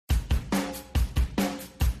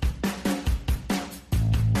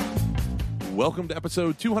Welcome to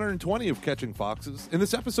episode 220 of Catching Foxes. In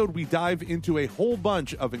this episode, we dive into a whole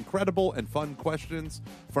bunch of incredible and fun questions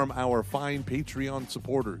from our fine Patreon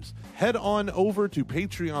supporters. Head on over to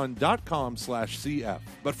patreon.com/CF.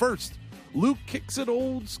 But first, Luke kicks it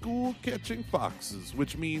old school Catching Foxes,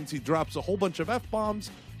 which means he drops a whole bunch of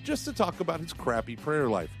F-bombs just to talk about his crappy prayer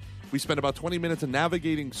life. We spent about 20 minutes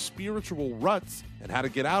navigating spiritual ruts and how to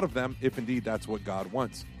get out of them if indeed that's what God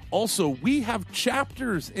wants. Also, we have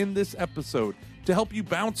chapters in this episode to help you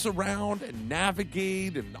bounce around and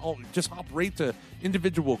navigate and just hop right to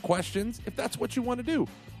individual questions if that's what you want to do.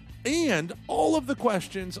 And all of the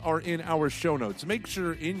questions are in our show notes. Make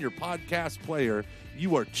sure in your podcast player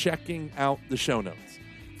you are checking out the show notes.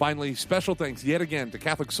 Finally, special thanks yet again to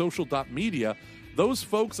CatholicSocial.media. Those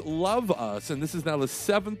folks love us, and this is now the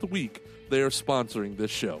 7th week they are sponsoring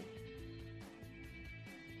this show.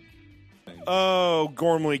 Oh,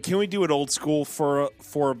 Gormley, can we do it old school for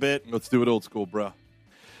a bit? Let's do it old school, bruh.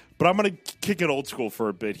 But I'm going to kick it old school for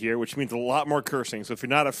a bit here, which means a lot more cursing. So if you're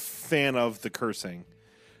not a fan of the cursing,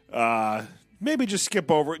 maybe just skip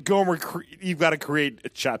over it. Gomer, you've got to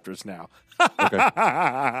create chapters now. Okay.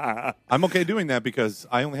 I'm okay doing that because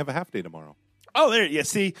I only have a half day tomorrow. Oh, there. Yeah,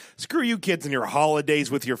 see, screw you kids and your holidays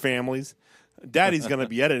with your families. Daddy's going to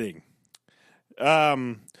be editing.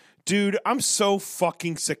 Dude, I'm so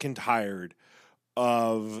fucking sick and tired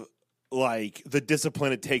of, like, the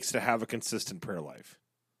discipline it takes to have a consistent prayer life.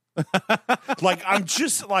 Like, I'm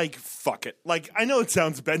just like, fuck it. Like, I know it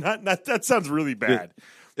sounds bad. That sounds really bad.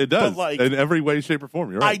 It does. But, like, in every way, shape, or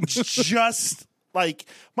form. You're right. I just, like,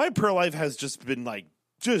 my prayer life has just been, like,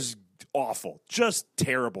 just awful. Just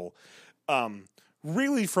terrible.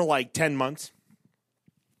 Really for, like, 10 months.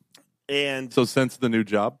 And So since the new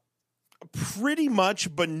job? pretty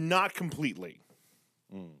much, but not completely.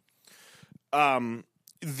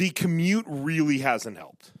 The commute really hasn't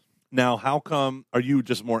helped. Now, how come, are you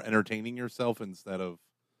just more entertaining yourself instead of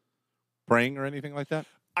praying or anything like that?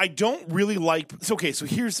 I don't really like. So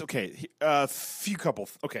here's a few couple.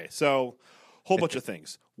 Okay, so whole bunch of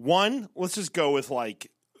things. One, let's just go with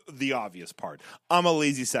like the obvious part. I'm a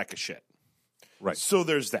lazy sack of shit. Right. So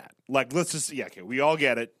there's that. Like, let's just okay. We all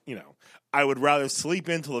get it. You know, I would rather sleep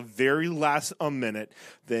until the very last minute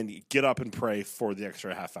than get up and pray for the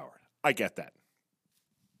extra half hour. I get that.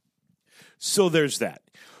 So there's that.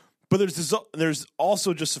 But there's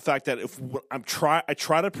also just the fact that if I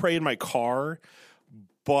try to pray in my car,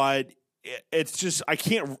 but it's just I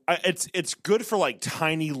can't. It's good for like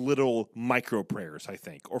tiny little micro prayers, I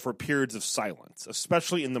think, or for periods of silence,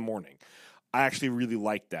 especially in the morning. I actually really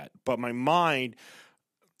like that. But my mind,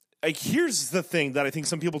 like, here's the thing that I think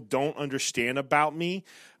some people don't understand about me.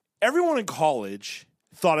 Everyone in college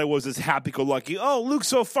thought I was this happy-go-lucky, oh, Luke's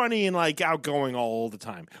so funny and like outgoing all the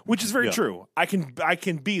time, which is very true. I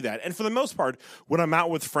can be that. And for the most part, when I'm out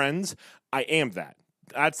with friends, I am that.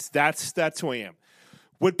 That's who I am.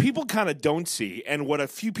 What people kind of don't see, and what a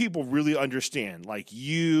few people really understand, like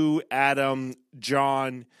you, Adam,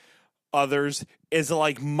 John, others, is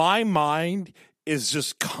like my mind is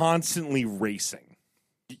just constantly racing.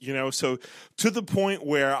 You know, so to the point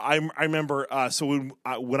where I remember, so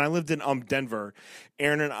when I lived in Denver,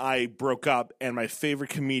 Aaron and I broke up, and my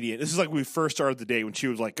favorite comedian, this is like when we first started the date, when she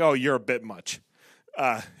was like, oh, you're a bit much.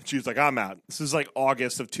 She was like, I'm out. This is like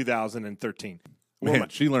August of 2013. Man,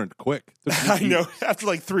 she learned quick. I know. After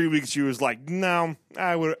like 3 weeks, she was like, no,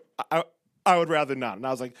 I would rather not. And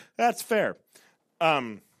I was like, that's fair.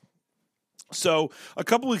 So a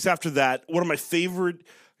couple weeks after that, one of my favorite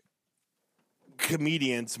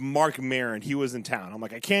comedians, Mark Maron, he was in town. I'm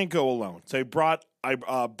like, I can't go alone. So I brought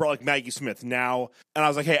like Maggie Smith now, and I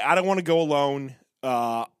was like, hey, I don't want to go alone.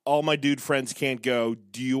 All my dude friends can't go.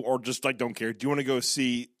 Do you, or just like don't care? Do you want to go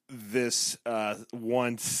see this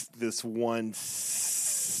this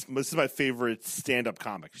is my favorite stand-up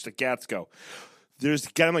comic. She's like, yeah, let's go. There's a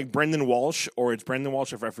guy like Brendan Walsh, or it's Brendan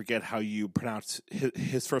Walsh, if I forget how you pronounce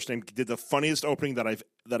his first name, did the funniest opening that I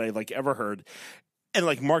like ever heard. And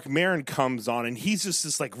like Mark Maron comes on, and he's just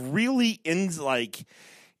this like really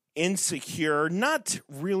insecure, not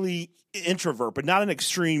really introvert, but not an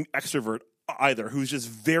extreme extrovert either, who's just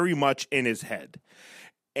very much in his head.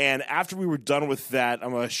 And after we were done with that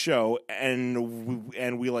on a show,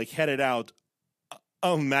 and we like headed out,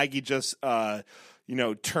 Maggie just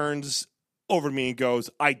turns over to me and goes,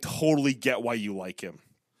 I totally get why you like him.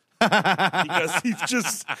 Because he's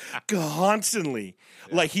just constantly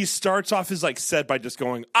like, he starts off his like set by just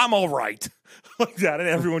going, I'm all right, like that, and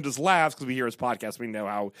everyone just laughs because we hear his podcast. We know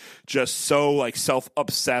how just so like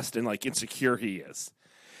self-obsessed and like insecure he is.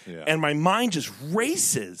 Yeah. And my mind just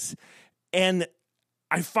races, and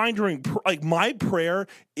I find during like my prayer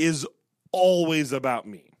is always about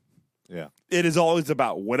me. Yeah. It is always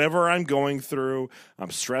about whatever I'm going through.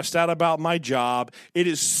 I'm stressed out about my job. It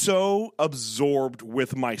is so absorbed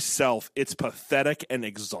with myself. It's pathetic and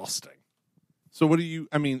exhausting. So what do you,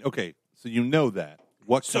 I mean, okay, so you know that.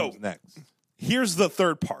 What comes next? Here's the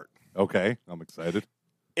third part. Okay, I'm excited.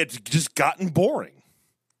 It's just gotten boring.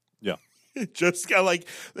 Yeah. It just got like,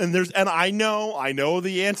 and I know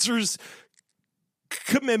the answers.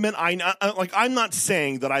 Commitment. I'm not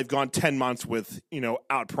saying that I've gone 10 months with,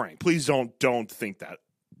 out praying. Please don't think that.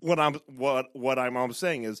 What I'm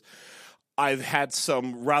saying is I've had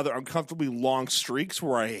some rather uncomfortably long streaks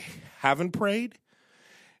where I haven't prayed.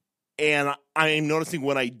 And I am noticing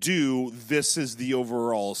when I do, this is the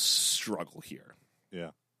overall struggle here.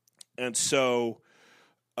 Yeah. And so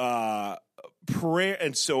prayer,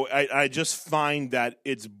 and so I just find that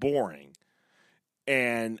it's boring.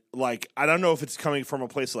 And, like, I don't know if it's coming from a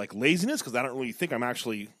place of, like, laziness, because I don't really think I'm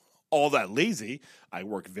actually all that lazy. I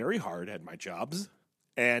work very hard at my jobs,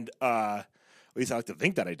 and at least I like to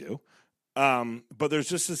think that I do. But there's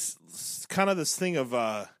just this kind of this thing of,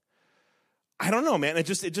 I don't know, man. It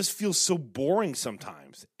just feels so boring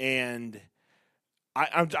sometimes. And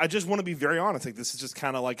I just want to be very honest. Like, this is just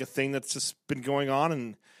kind of like a thing that's just been going on.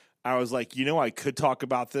 And I was like, I could talk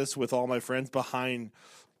about this with all my friends behind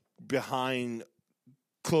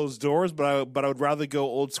closed doors, but I would rather go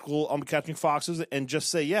old school. I'm catching foxes and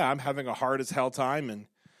just say, yeah, I'm having a hard as hell time. And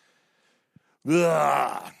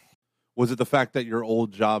was it the fact that your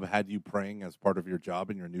old job had you praying as part of your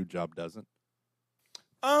job and your new job doesn't?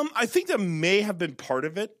 I think that may have been part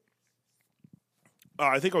of it.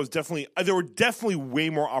 I think there were definitely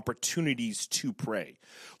way more opportunities to pray.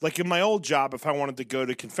 Like in my old job, if I wanted to go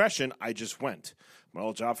to confession, I just went. My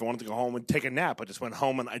old job, if I wanted to go home and take a nap, I just went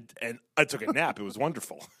home and I took a nap. It was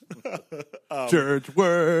wonderful. Church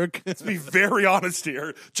work. Let's be very honest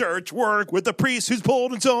here. Church work with a priest who's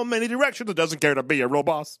pulled in so many directions and doesn't care to be a real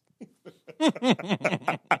boss.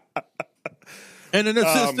 And an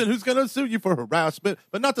assistant who's going to sue you for harassment,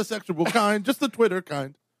 but not the sexual kind, just the Twitter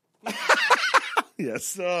kind.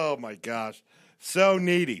 Yes. Oh, my gosh. So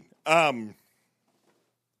needy. You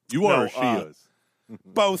are or she is?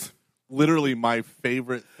 Both. Literally, my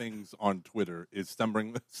favorite things on Twitter is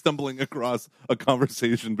stumbling across a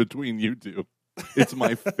conversation between you two. It's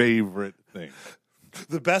my favorite thing.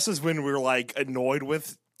 The best is when we're, like, annoyed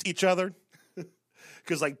with each other.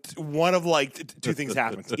 Because, like, one of, like, two things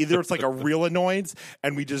happens. Either it's, like, a real annoyance,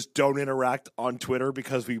 and we just don't interact on Twitter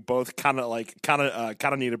because we both kind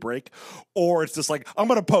of need a break. Or it's just like, I'm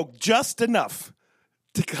going to poke just enough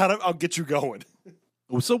to I'll get you going.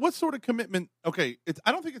 So what sort of commitment? Okay,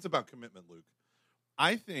 I don't think it's about commitment, Luke.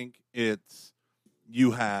 I think it's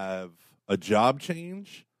you have a job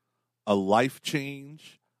change, a life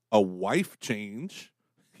change, a wife change,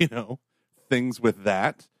 things with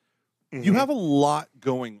that. Mm-hmm. You have a lot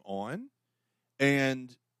going on,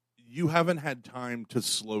 and you haven't had time to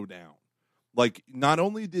slow down. Like, not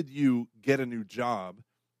only did you get a new job,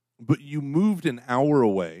 but you moved an hour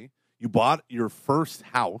away. You bought your first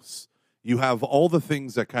house. You have all the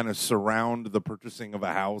things that kind of surround the purchasing of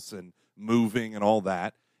a house and moving and all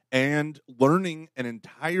that, and learning an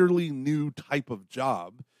entirely new type of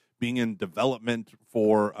job, being in development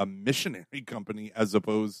for a missionary company as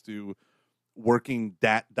opposed to working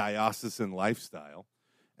that diocesan lifestyle.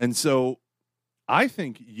 And so I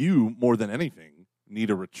think you, more than anything,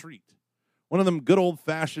 need a retreat. One of them good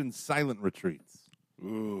old-fashioned silent retreats.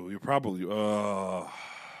 Ooh, you're probably...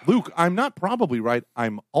 Luke, I'm not probably right.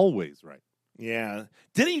 I'm always right. Yeah.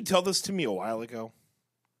 Didn't you tell this to me a while ago?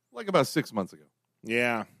 Like about 6 months ago.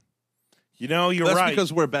 Yeah. You're That's right.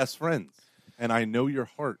 because we're best friends, and I know your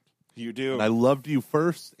heart. You do. And I loved you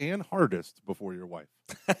first and hardest before your wife.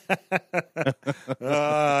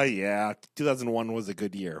 Yeah. 2001 was a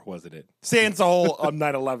good year, wasn't it? Sans the whole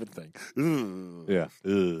 9/11 thing. Ooh. Yeah.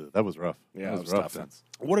 That was rough. Yeah, that was rough. Tough.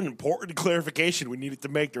 What an important clarification we needed to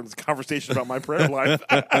make during this conversation about my prayer life.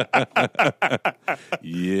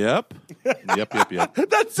 Yep.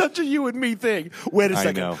 That's such a you and me thing. Wait a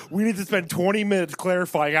second. Know. We need to spend 20 minutes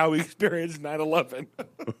clarifying how we experienced 9/11.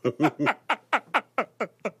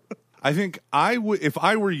 I think if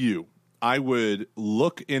I were you, I would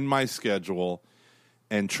look in my schedule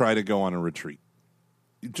and try to go on a retreat.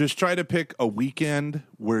 Just try to pick a weekend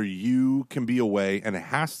where you can be away, and it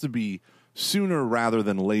has to be sooner rather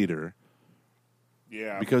than later.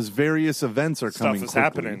 Yeah. Because various events are coming quickly. Stuff is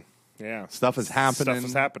happening. Yeah. Stuff is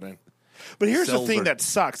happening. But here's the thing that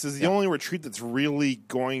sucks is the only retreat that's really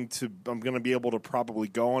I'm going to be able to probably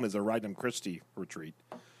go on is a Regnum Christi retreat.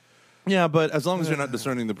 Yeah, but as long as you're not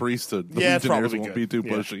discerning the priesthood, the Yeah, it's Legionnaires probably won't good. be too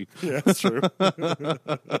Yeah. pushy. Yeah, that's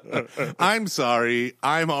true. I'm sorry,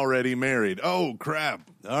 I'm already married. Oh, crap.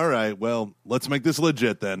 All right, well, let's make this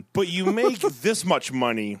legit then. But you make this much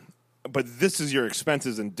money, but this is your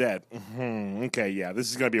expenses and debt. Okay, yeah, this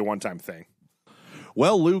is going to be a one-time thing.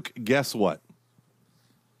 Well, Luke, guess what?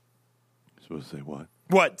 You're supposed to say what?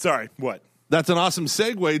 What? Sorry, what? That's an awesome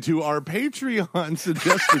segue to our Patreon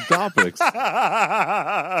suggested topics.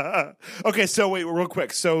 Okay, so wait, real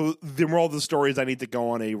quick. So the moral of the story is I need to go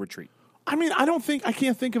on a retreat. I mean, I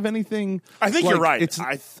can't think of anything. I think you're right. It's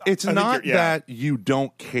I it's think not you're- yeah. that you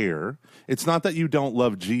don't care. It's not that you don't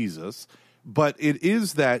love Jesus, but it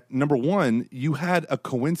is that, number one, you had a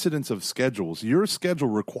coincidence of schedules. Your schedule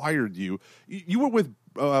required you. You were with,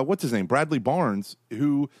 what's his name? Bradley Barnes,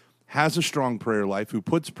 who has a strong prayer life, who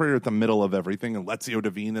puts prayer at the middle of everything, and Lectio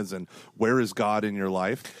Divinas, and where is God in your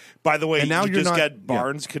life? By the way, And now you you're just not- got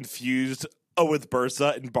Barnes confused with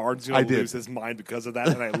Bursa, and Barnes I going to did. lose his mind because of that,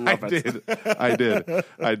 and I love it. I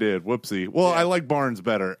did. Whoopsie. Well, I like Barnes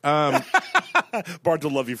better. Barnes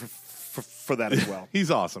will love you for that as well. He's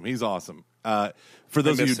awesome. For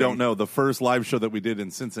those of you who miss don't him. know, the first live show that we did in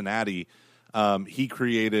Cincinnati, he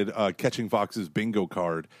created Catching Fox's bingo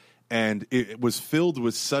card, and it was filled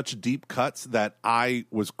with such deep cuts that I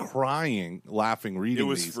was crying, laughing, reading It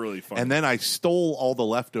was these. really fun. And then I stole all the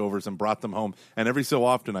leftovers and brought them home, and every so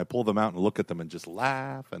often I pull them out and look at them and just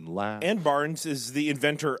laugh and laugh. And Barnes is the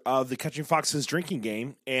inventor of the Catching Foxes drinking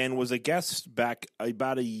game and was a guest back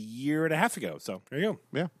about a year and a half ago. So there you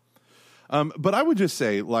go. Yeah. But I would just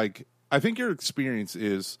say, like, I think your experience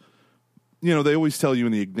is, they always tell you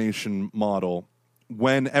in the Ignatian model,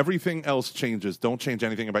 when everything else changes, don't change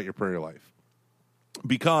anything about your prayer life.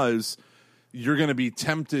 Because you're going to be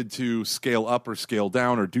tempted to scale up or scale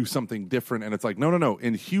down or do something different. And it's like, no.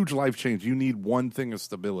 In huge life change, you need one thing of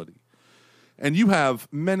stability. And you have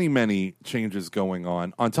many, many changes going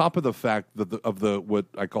on top of the fact that what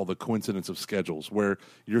I call the coincidence of schedules, where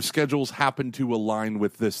your schedules happen to align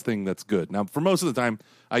with this thing that's good. Now, for most of the time,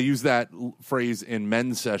 I use that phrase in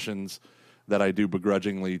men's sessions that I do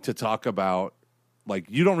begrudgingly to talk about, like,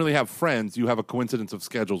 you don't really have friends. You have a coincidence of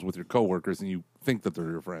schedules with your coworkers, and you think that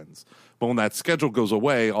they're your friends. But when that schedule goes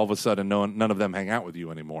away, all of a sudden, none of them hang out with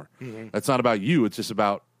you anymore. Mm-hmm. That's not about you. It's just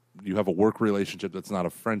about you have a work relationship that's not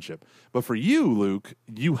a friendship. But for you, Luke,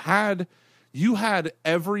 you had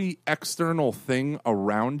every external thing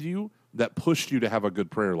around you that pushed you to have a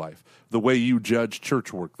good prayer life. The way you judge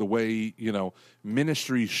church work, the way,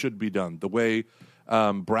 ministry should be done, the way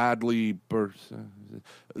Bradley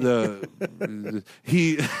the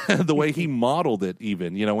way he modeled it,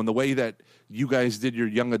 even, and the way that you guys did your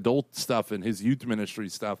young adult stuff and his youth ministry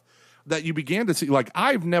stuff, that you began to see, like,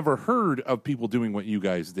 I've never heard of people doing what you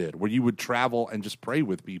guys did, where you would travel and just pray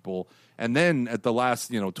with people, and then at the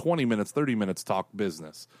last, 20 minutes, 30 minutes, talk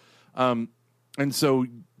business. And so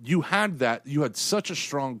you had such a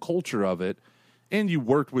strong culture of it, and you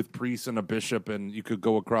worked with priests and a bishop, and you could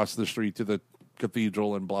go across the street to the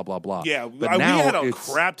cathedral and blah, blah, blah. Yeah, But we now had a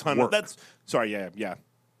it's crap ton work. of sorry, yeah.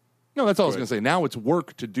 No, that's all I was going to say. Now it's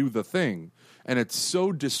work to do the thing, and it's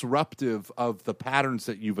so disruptive of the patterns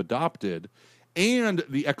that you've adopted, and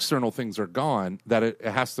the external things are gone, that it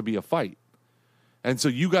has to be a fight. And so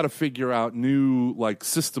you got to figure out new, like,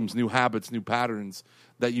 systems, new habits, new patterns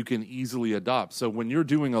that you can easily adopt. So when you're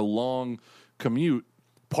doing a long commute,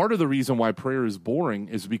 part of the reason why prayer is boring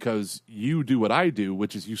is because you do what I do,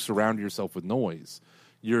 which is you surround yourself with noise.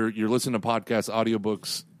 You're listening to podcasts,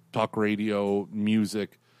 audiobooks, talk radio,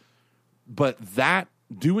 music. But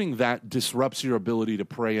doing that disrupts your ability to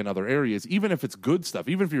pray in other areas, even if it's good stuff,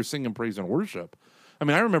 even if you're singing praise and worship. I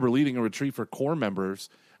mean, I remember leading a retreat for core members,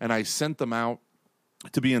 and I sent them out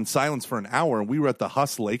to be in silence for an hour, and we were at the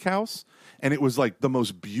Huss Lake House, and it was like the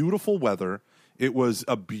most beautiful weather. It was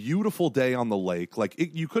a beautiful day on the lake. Like,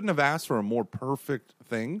 you couldn't have asked for a more perfect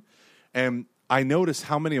thing. And I noticed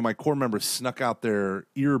how many of my core members snuck out their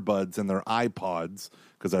earbuds and their iPods,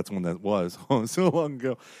 because that's when that was so long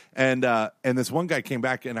ago. And this one guy came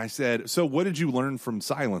back, and I said, "So what did you learn from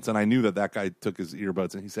silence?" And I knew that guy took his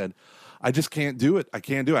earbuds, and he said, "I just can't do it. I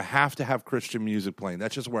can't do it. I have to have Christian music playing.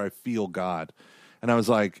 That's just where I feel God." And I was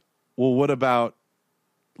like, "Well, what about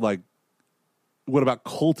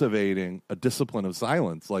cultivating a discipline of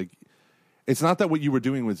silence? Like, it's not that what you were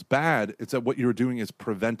doing was bad. It's that what you were doing is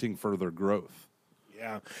preventing further growth."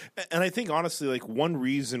 Yeah. And I think, honestly, like, one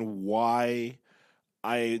reason why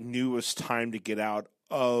I knew it was time to get out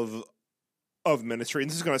of ministry,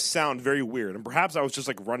 and this is going to sound very weird, and perhaps I was just,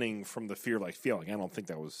 like, running from the fear-like feeling. I don't think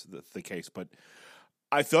that was the case, but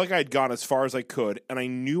I feel like I had gone as far as I could, and I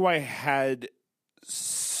knew I had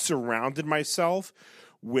surrounded myself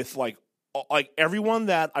with like everyone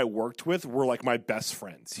that I worked with were like my best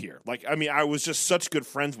friends here. Like, I mean, I was just such good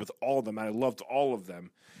friends with all of them. And I loved all of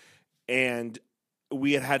them. And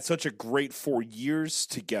we had such a great 4 years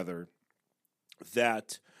together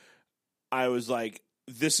that I was like,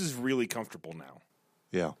 this is really comfortable now.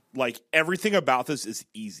 Yeah. Like, everything about this is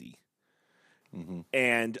easy. Mm-hmm.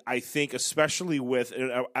 And I think especially with,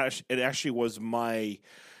 it actually was my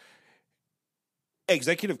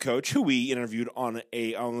executive coach who we interviewed on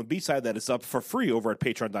the B-side that is up for free over at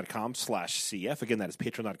patreon.com/CF. Again, that is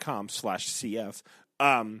patreon.com/CF.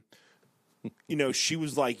 You know, she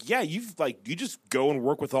was like, yeah, you just go and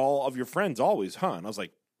work with all of your friends always, huh? And I was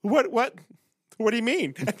like, what do you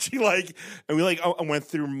mean? And I went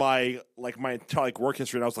through my entire work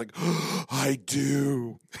history, and I was like, I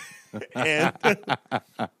do.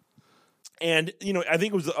 And you know, I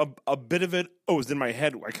think it was a bit of it. Oh, it was in my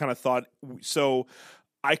head. I kind of thought so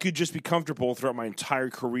I could just be comfortable throughout my entire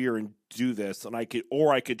career and do this, and I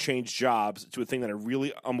could change jobs to a thing that I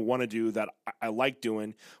really want to do, that I like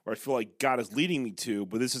doing, or I feel like God is leading me to.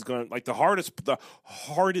 But this is going to, like, the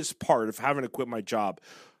hardest part of having to quit my job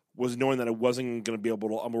was knowing that I wasn't going to be able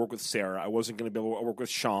to work with Sarah. I wasn't going to be able to work with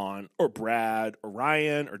Sean or Brad or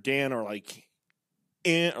Ryan or Dan or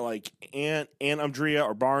Aunt Andrea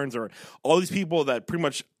or Barnes or all these people that pretty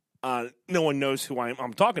much no one knows who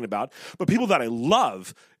I'm talking about, but people that I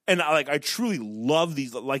love, and I truly love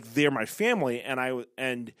these, like, they're my family,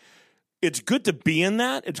 and it's good to be in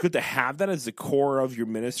that. It's good to have that as the core of your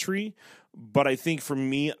ministry. But I think for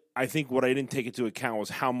me, what I didn't take into account was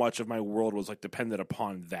how much of my world was like dependent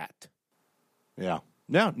upon that. Yeah.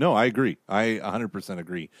 No, I agree. I 100%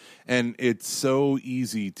 agree. And it's so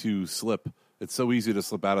easy to slip. It's so easy to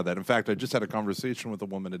slip out of that. In fact, I just had a conversation with a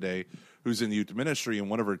woman today who's in the youth ministry, and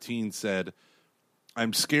one of her teens said,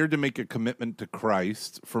 I'm scared to make a commitment to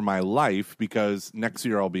Christ for my life because next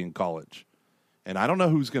year I'll be in college. And I don't know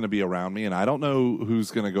who's going to be around me, and I don't know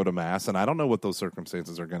who's going to go to Mass, and I don't know what those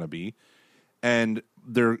circumstances are going to be. And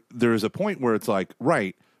there's a point where it's like,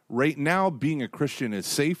 right now being a Christian is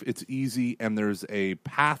safe, it's easy, and there's a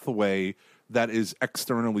pathway that is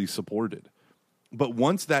externally supported. But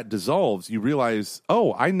once that dissolves, you realize,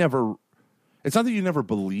 it's not that you never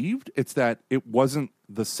believed, it's that it wasn't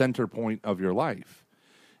the center point of your life.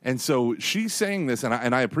 And so she's saying this,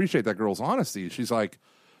 and I appreciate that girl's honesty. She's like,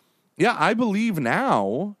 yeah, I believe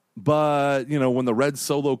now, but, you know, when the Red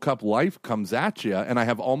Solo Cup life comes at you, and I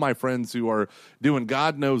have all my friends who are doing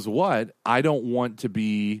God knows what, I don't want to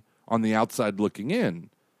be on the outside looking in.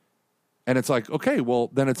 And it's like, okay, well,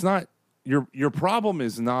 then it's not, your problem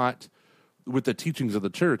is not with the teachings of the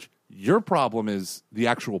church. Your problem is the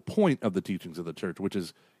actual point of the teachings of the church, which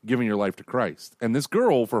is giving your life to Christ. And this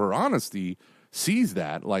girl, for her honesty, sees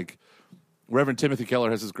that. Like, Reverend Timothy Keller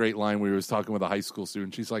has this great line where he was talking with a high school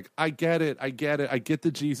student. She's like, I get it. I get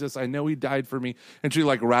the Jesus. I know he died for me. And she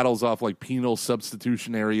like rattles off like penal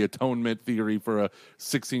substitutionary atonement theory for a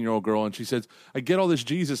 16-year-old girl. And she says, I get all this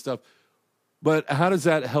Jesus stuff, but how does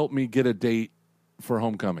that help me get a date for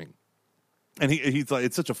homecoming? And he's like,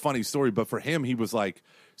 it's such a funny story, but for him, he was like,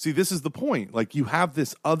 see, this is the point. Like, you have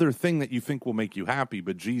this other thing that you think will make you happy,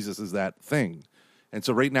 but Jesus is that thing. And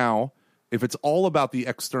so right now, if it's all about the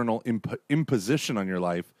external imposition on your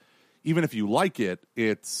life, even if you like it,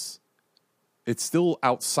 it's still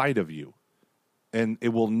outside of you. And it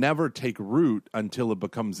will never take root until it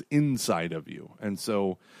becomes inside of you. And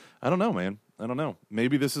so, I don't know, man. I don't know.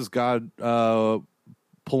 Maybe this is God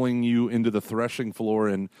pulling you into the threshing floor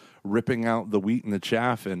and ripping out the wheat and the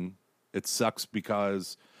chaff, and it sucks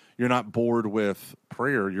because you're not bored with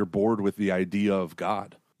prayer. You're bored with the idea of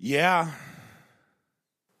God. Yeah.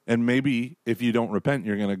 And maybe if you don't repent,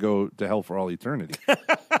 you're going to go to hell for all eternity.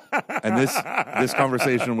 And this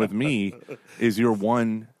conversation with me is your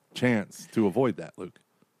one chance to avoid that, Luke.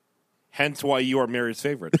 Hence why you are Mary's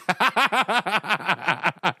favorite.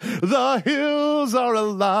 The hills are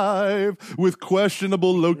alive with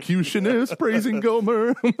questionable locutionists praising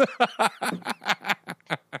Gomer.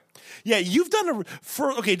 Yeah, you've done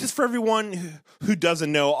just for everyone who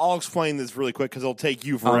doesn't know, I'll explain this really quick because it'll take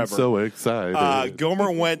you forever. I'm so excited.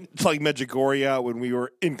 Gomer went to Medjugorje when we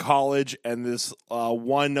were in college, and this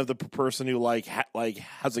one of the person who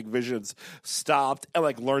has visions stopped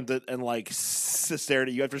and learned it and stared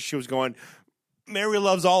at you after she was going, Mary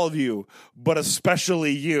loves all of you, but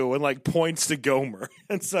especially you, and points to Gomer.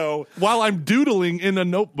 And so while I'm doodling in a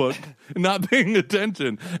notebook, not paying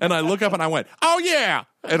attention, and I look up and I went, "Oh yeah!"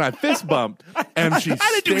 and I fist bumped, and she I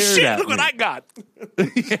didn't do stared shit. at Look me. what I got.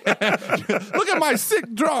 Look at my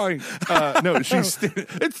sick drawing. No,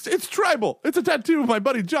 it's tribal. It's a tattoo my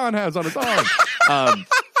buddy John has on his arm.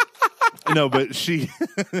 No, but she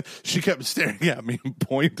kept staring at me and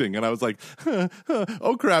pointing, and I was like,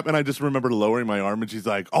 oh, crap. And I just remember lowering my arm, and she's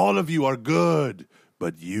like, all of you are good,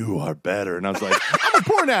 but you are better. And I was like, I'm a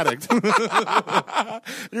porn addict.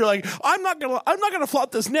 You're like, I'm not gonna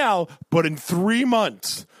flaunt this now, but in 3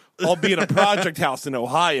 months, I'll be in a project house in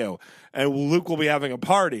Ohio, and Luke will be having a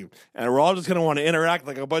party, and we're all just going to want to interact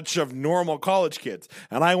like a bunch of normal college kids,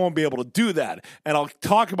 and I won't be able to do that. And I'll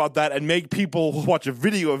talk about that and make people watch a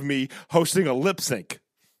video of me hosting a lip sync.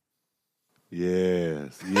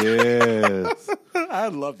 Yes. I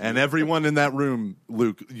love that. And everyone in that room,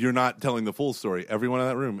 Luke, you're not telling the full story. Everyone in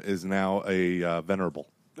that room is now a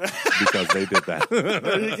venerable. Because they did that.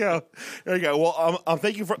 There you go. Well,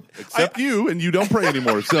 thank you for except you, and you don't pray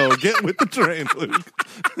anymore. So get with the train, Luke.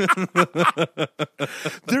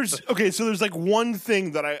 There's like one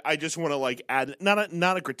thing that I just want to like add,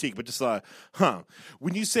 not a critique, but just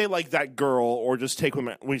when you say like that girl, or just take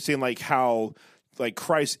when you say like how like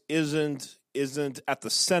Christ isn't at the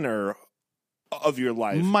center of your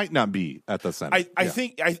life, might not be at the center. I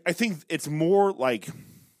think it's more like.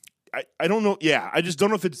 I don't know. Yeah, I just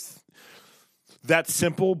don't know if it's that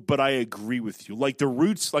simple, but I agree with you. Like the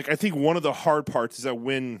roots, like I think one of the hard parts is that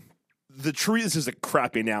when the tree, this is a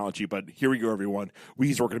crappy analogy, but here we go, everyone. We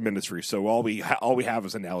used to work in ministry, so all we have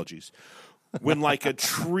is analogies. When like a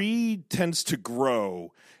tree tends to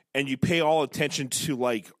grow and you pay all attention to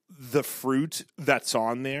like the fruit that's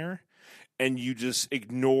on there and you just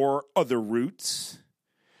ignore other roots,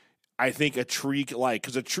 I think a tree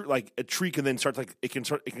because a tree can then start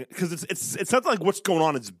because it's not like what's going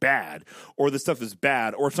on is bad or the stuff is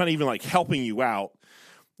bad or it's not even like helping you out,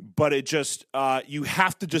 but it just you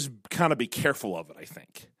have to just kind of be careful of it, I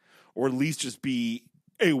think, or at least just be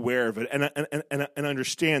aware of it and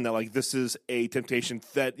understand that like this is a temptation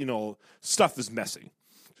that stuff is messy.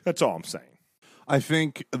 That's all I'm saying. I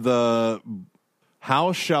think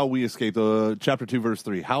how shall we escape chapter 2 verse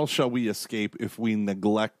 3? How shall we escape if we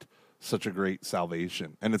neglect such a great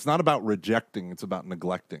salvation? And it's not about rejecting, it's about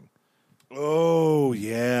neglecting. Oh,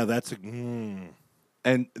 yeah,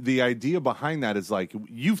 And the idea behind that is like,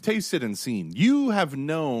 you've tasted and seen. You have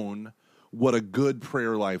known what a good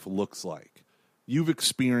prayer life looks like. You've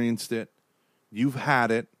experienced it. You've had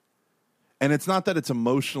it. And it's not that it's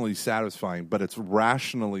emotionally satisfying, but it's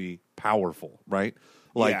rationally powerful, right?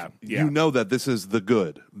 Like, you know that this is the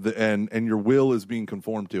good, and your will is being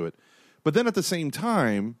conformed to it. But then at the same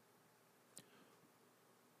time,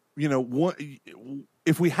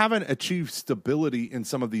 if we haven't achieved stability in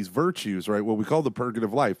some of these virtues, right, what we call the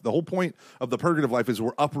purgative life, the whole point of the purgative life is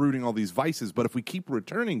we're uprooting all these vices. But if we keep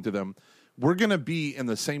returning to them, we're going to be in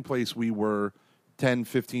the same place we were 10,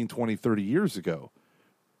 15, 20, 30 years ago.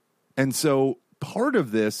 And so part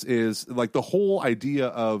of this is like the whole idea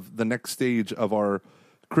of the next stage of our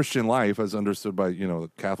Christian life, as understood by,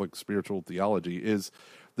 the Catholic spiritual theology, is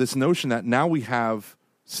this notion that now we have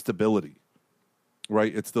stability.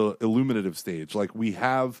 Right? It's the illuminative stage. Like we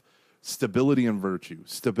have stability in virtue,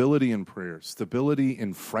 stability in prayer, stability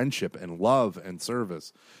in friendship and love and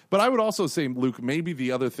service. But I would also say, Luke, maybe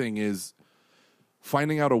the other thing is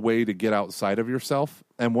finding out a way to get outside of yourself.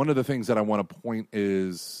 And one of the things that I want to point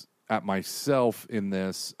is at myself in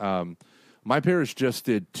this. My parish just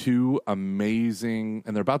did 2 amazing,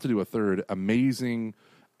 and they're about to do a 3rd, amazing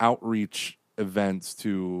outreach events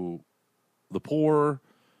to the poor,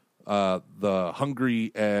 the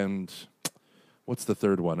hungry, and what's the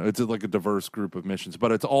 3rd one? It's like a diverse group of missions,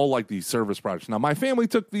 but it's all like these service projects. Now, my family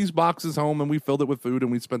took these boxes home and we filled it with food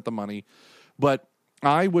and we spent the money, but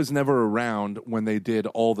I was never around when they did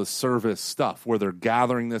all the service stuff where they're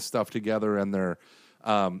gathering this stuff together and they're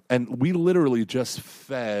and we literally just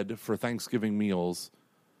fed for Thanksgiving meals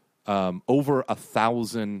over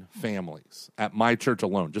 1,000 families at my church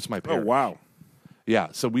alone, just my parish. Oh, wow. Yeah,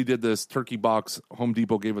 so we did this turkey box. Home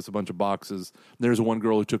Depot gave us a bunch of boxes. There's one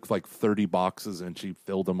girl who took like 30 boxes and she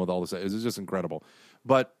filled them with all this. It was just incredible.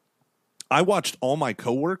 But I watched all my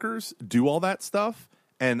coworkers do all that stuff,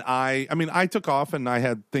 and I took off and I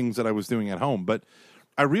had things that I was doing at home. But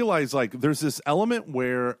I realized like there's this element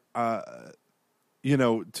where, to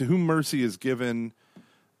whom mercy is given,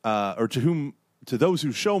 or to those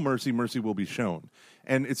who show mercy, mercy will be shown.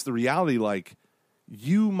 And it's the reality like,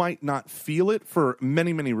 you might not feel it for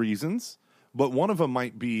many, many reasons, but one of them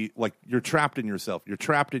might be like you're trapped in yourself. You're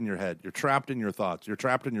trapped in your head. You're trapped in your thoughts. You're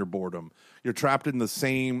trapped in your boredom. You're trapped in the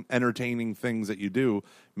same entertaining things that you do.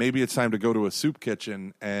 Maybe it's time to go to a soup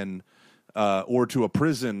kitchen and or to a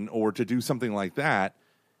prison or to do something like that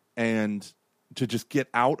and to just get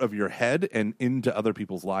out of your head and into other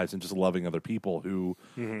people's lives and just loving other people who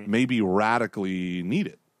maybe radically need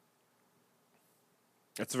it.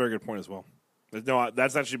 That's a very good point as well. No,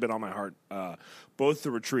 that's actually been on my heart. Both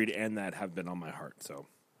the retreat and that have been on my heart. So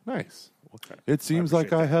Nice. okay. It seems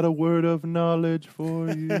like I had a word of knowledge for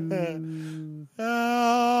you. Amen.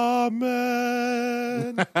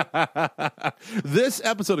 This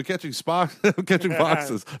episode of Catching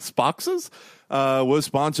Foxes, was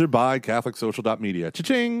sponsored by CatholicSocial.media.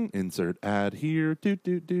 Cha-ching! Insert ad here. Do.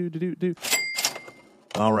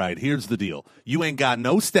 All right, here's the deal. You ain't got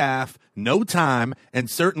no staff, no time, and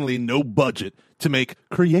certainly no budget to make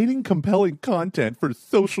creating compelling content for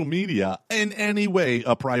social media in any way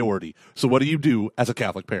a priority. So what do you do as a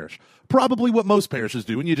Catholic parish? Probably what most parishes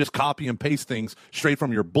do, and you just copy and paste things straight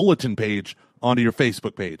from your bulletin page onto your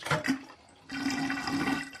Facebook page.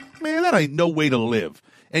 Man, that ain't no way to live.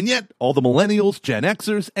 And yet, all the millennials, Gen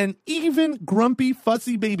Xers, and even grumpy,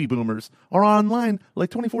 fussy baby boomers are online like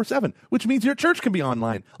 24/7, which means your church can be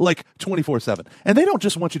online like 24/7. And they don't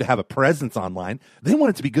just want you to have a presence online. They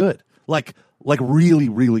want it to be good, like really,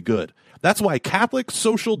 really good. That's why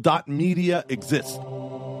CatholicSocial.media exists.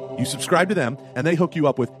 You subscribe to them, and they hook you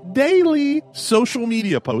up with daily social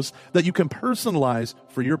media posts that you can personalize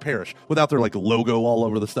for your parish without their logo all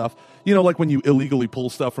over the stuff. You know, like when you illegally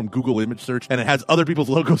pull stuff from Google image search and it has other people's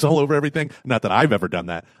logos all over everything. Not that I've ever done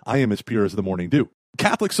that. I am as pure as the morning dew.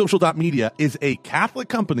 CatholicSocial.media is a Catholic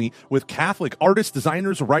company with Catholic artists,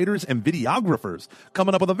 designers, writers, and videographers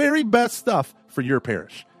coming up with the very best stuff for your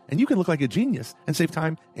parish. And you can look like a genius and save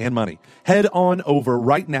time and money. Head on over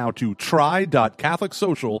right now to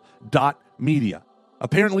try.catholicsocial.media.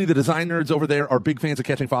 Apparently, the design nerds over there are big fans of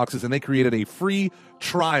Catching Foxes, and they created a free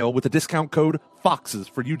trial with the discount code FOXES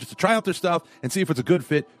for you just to try out their stuff and see if it's a good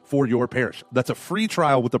fit for your parish. That's a free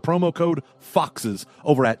trial with the promo code FOXES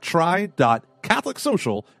over at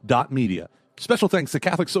try.catholicsocial.media. Special thanks to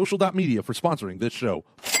CatholicSocial.media for sponsoring this show.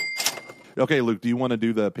 Okay, Luke, do you want to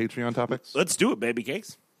do the Patreon topics? Let's do it, baby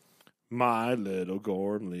cakes. My little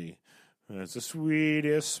Gormley has the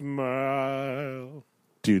sweetest smile.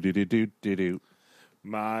 Do.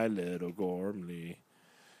 My little Gormley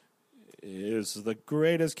is the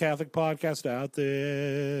greatest Catholic podcast out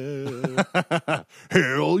there.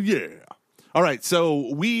 Hell yeah. All right,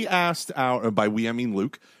 so we asked by we I mean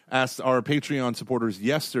Luke, asked our Patreon supporters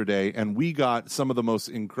yesterday, and we got some of the most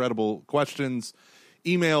incredible questions,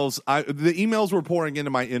 emails. The emails were pouring into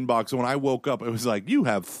my inbox. When I woke up, it was like, you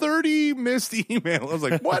have 30 missed emails. I was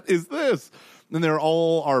like, what is this? And they're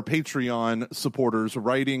all our Patreon supporters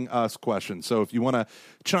writing us questions. So if you want to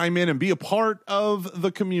chime in and be a part of the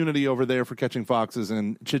community over there for Catching Foxes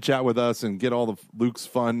and chit-chat with us and get all the Luke's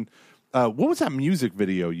fun. What was that music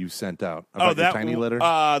video you sent out about your tiny letter?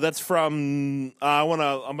 That's from. I'm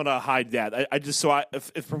gonna hide that.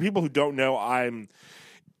 If for people who don't know, I'm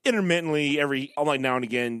intermittently now and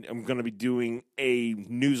again, I'm going to be doing a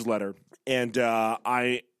newsletter, and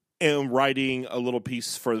I am writing a little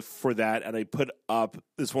piece for that, and I put up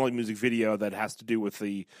this one music video that has to do with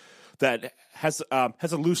has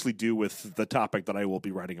a loosely do with the topic that I will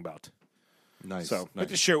be writing about. Nice. So nice. like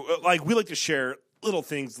to share, we like to share little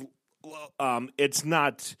things. It's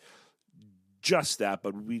not just that,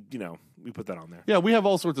 but we put that on there. Yeah, we have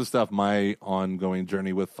all sorts of stuff. My ongoing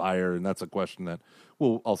journey with fire, and that's a question that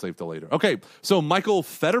I'll save till later. Okay, so Michael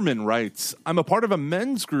Fetterman writes, I'm a part of a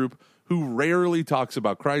men's group who rarely talks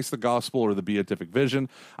about Christ, the gospel, or the beatific vision.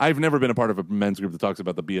 I've never been a part of a men's group that talks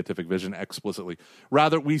about the beatific vision explicitly.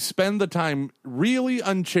 Rather, we spend the time really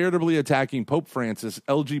uncharitably attacking Pope Francis,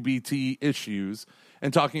 LGBT issues,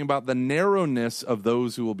 and talking about the narrowness of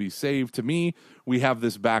those who will be saved. To me, we have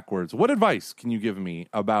this backwards. What advice can you give me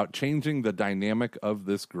about changing the dynamic of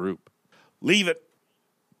this group? Leave it.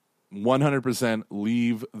 100%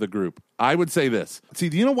 leave the group. I would say this. See,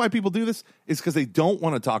 do you know why people do this? It's because they don't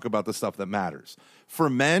want to talk about the stuff that matters. For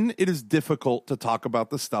men, it is difficult to talk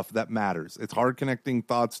about the stuff that matters. It's hard connecting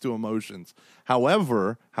thoughts to emotions.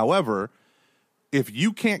 However, if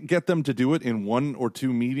you can't get them to do it in 1 or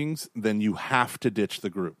 2 meetings, then you have to ditch the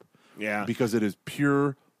group. Yeah. Because it is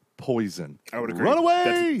pure poison. I would agree. Run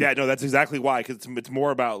away! That's exactly why, because it's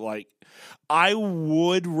more about, I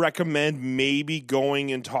would recommend maybe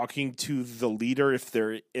going and talking to the leader if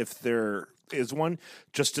there is one,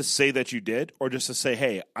 just to say that you did, or just to say,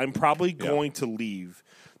 hey, I'm probably going to leave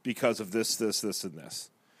because of this, and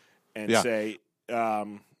this. And say,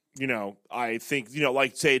 I think,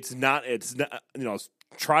 say it's not,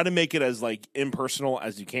 try to make it as impersonal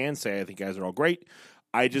as you can. Say, I think you guys are all great.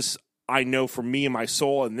 I know for me and my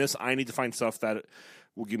soul and this, I need to find stuff that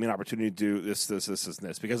will give me an opportunity to do this, and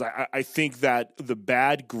this. Because I think that the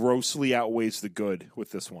bad grossly outweighs the good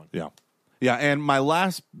with this one. Yeah. Yeah, and my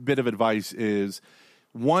last bit of advice is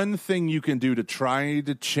one thing you can do to try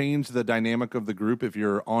to change the dynamic of the group, if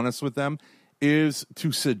you're honest with them, is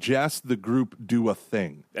to suggest the group do a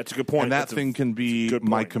thing. That's a good point. And that thing can be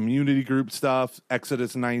my community group stuff,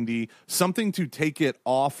 Exodus 90, something to take it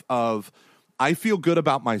off of, I feel good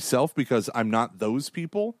about myself because I'm not those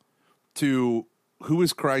people, to who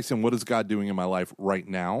is Christ and what is God doing in my life right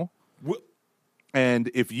now?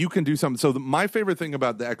 And if you can do something. So my favorite thing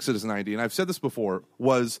about the Exodus 90, and I've said this before,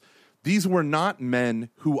 was these were not men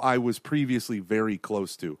who I was previously very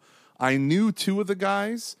close to. I knew two of the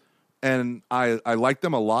guys, and I like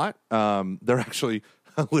them a lot. They're actually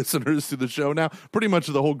listeners to the show now. Pretty much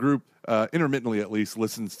the whole group, intermittently at least,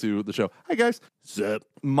 listens to the show. Hi, guys. Zip.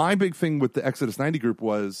 My big thing with the Exodus 90 group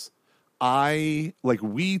was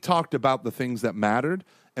we talked about the things that mattered,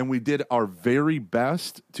 and we did our very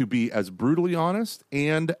best to be as brutally honest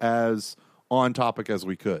and as on topic as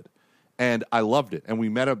we could. And I loved it. And we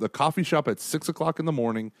met at the coffee shop at 6 o'clock in the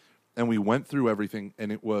morning, and we went through everything,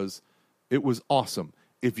 and it was awesome.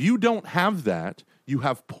 If you don't have that, you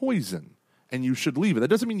have poison, and you should leave it. That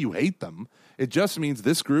doesn't mean you hate them. It just means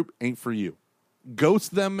this group ain't for you.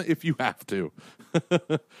 Ghost them if you have to.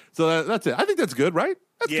 So that's it. I think that's good, right?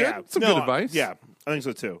 That's good. Some good advice. Yeah, I think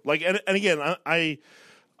so too. Like, and again, I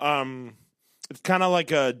it's kind of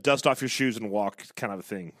like a dust off your shoes and walk kind of a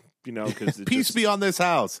thing. You know, because peace be on this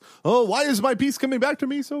house. Oh, why is my peace coming back to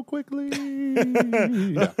me so quickly?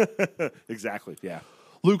 Yeah. Exactly. Yeah.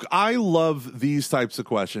 Luke, I love these types of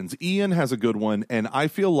questions. Ian has a good one, and I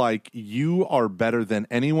feel like you are better than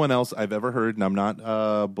anyone else I've ever heard, and I'm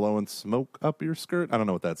not blowing smoke up your skirt. I don't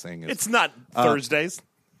know what that saying is. It's not Thursdays.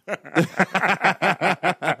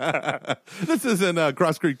 This isn't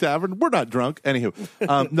Cross Creek Tavern. We're not drunk.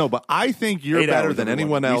 Anywho, no, but I think you're better than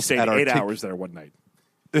anyone else. We stayed 8 hours there one night.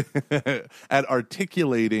 At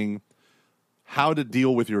articulating how to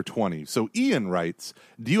deal with your 20s. So Ian writes,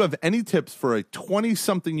 do you have any tips for a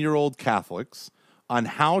 20-something-year-old Catholics on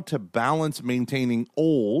how to balance maintaining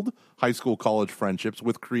old high school, college friendships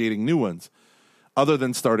with creating new ones, other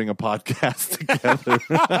than starting a podcast together?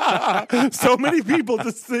 So many people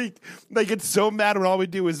just think they get so mad when all we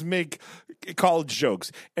do is make college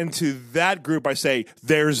jokes. And to that group, I say,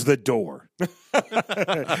 there's the door.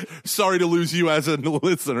 Sorry to lose you as a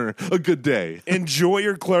listener. A good day. Enjoy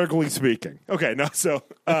your clerically speaking. Okay, no, so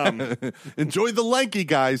enjoy the lanky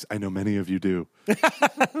guys. I know many of you do.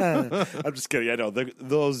 I'm just kidding. I know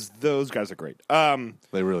those guys are great.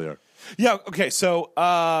 They really are. Yeah. Okay. So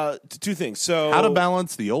two things. So how to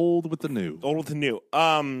balance the old with the new. Old with the new.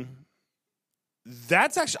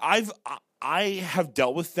 That's actually I have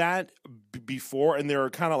dealt with that before, and there are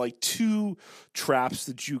kind of like two traps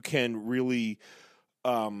that you can really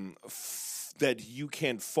that you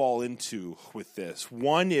can fall into with this.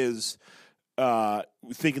 One is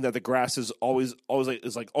thinking that the grass is always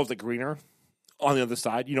greener on the other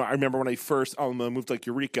side. You know, I remember when I first moved to like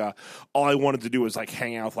Eureka, all I wanted to do was like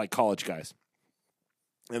hang out with like college guys,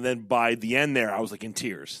 and then by the end there, I was like in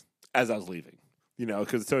tears as I was leaving. You know,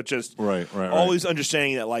 because so it's just always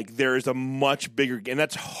understanding that like there is a much bigger, and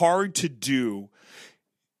that's hard to do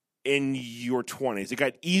in your 20s. It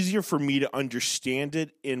got easier for me to understand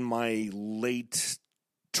it in my late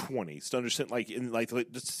 20s to understand, like in like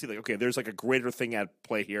just to see like, okay, there's like a greater thing at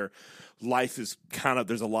play here. Life is kind of,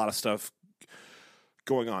 there's a lot of stuff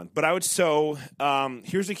going on. But I would,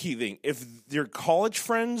 here's the key thing. If your college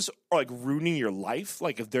friends are like ruining your life,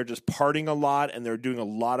 like if they're just partying a lot and they're doing a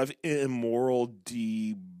lot of immoral,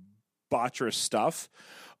 debaucherous stuff,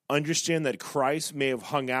 understand that Christ may have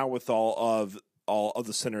hung out with all of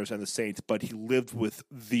the sinners and the saints, but he lived with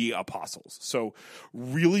the apostles. So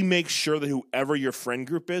really make sure that whoever your friend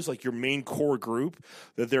group is, like your main core group,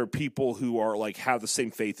 that there are people who are like have the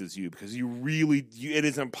same faith as you, because it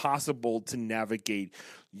is impossible to navigate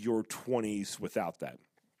your 20s without that.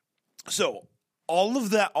 So all of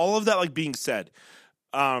that like being said,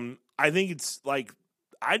 I think it's like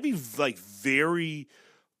I'd be like very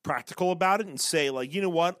practical about it and say like, you know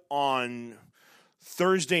what, on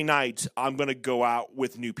Thursday night, I'm going to go out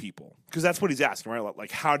with new people, because that's what he's asking, right?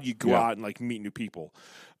 Like, how do you go out and like meet new people?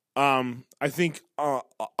 I think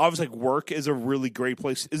obviously like work is a really great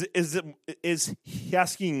place. Is he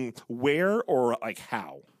asking where or like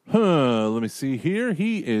how? Let me see here.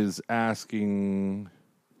 He is asking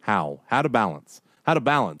how to balance.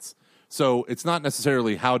 So it's not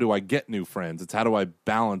necessarily how do I get new friends. It's how do I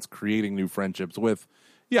balance creating new friendships with,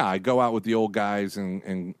 I go out with the old guys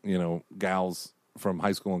and you know, gals from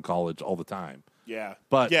high school and college all the time. Yeah.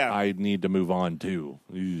 But I need to move on too.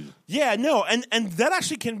 Ew. Yeah, no, and that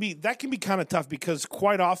actually can be kind of tough, because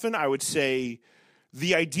quite often I would say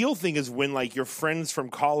the ideal thing is when like your friends from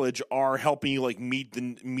college are helping you like meet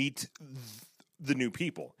the new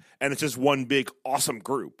people, and it's just one big awesome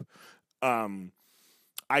group. I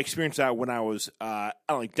experienced that when I was out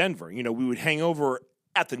like Denver. You know, we would hang over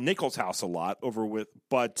at the Nichols house a lot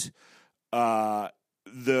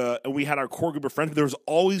we had our core group of friends, but there was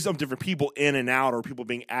always some different people in and out, or people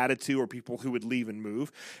being added to, or people who would leave and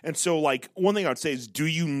move. And so like one thing I would say is, do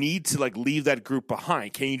you need to like leave that group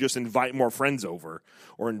behind? Can you just invite more friends over,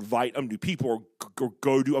 or invite new people, or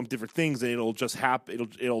go do different things, and it'll just happen.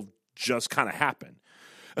 It'll just kind of happen.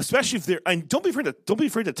 Especially if they're, and don't be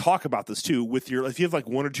afraid to talk about this too with if you have like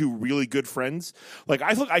one or two really good friends. Like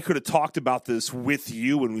I thought I could have talked about this with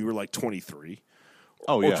you when we were like 23.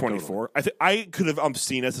 Oh, or 24. Totally. I could have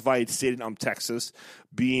seen us if I had stayed in Texas,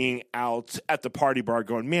 being out at the party bar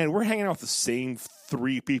going, man, we're hanging out with the same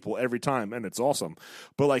 3 people every time, and it's awesome.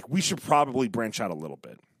 But like, we should probably branch out a little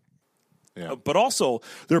bit. Yeah. But also,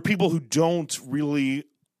 there are people who don't really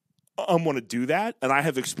want to do that, and I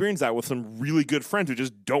have experienced that with some really good friends who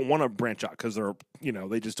just don't want to branch out because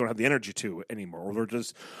they just don't have the energy to anymore,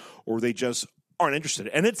 or they just aren't interested,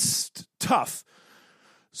 and it's tough.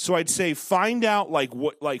 So I'd say find out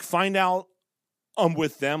with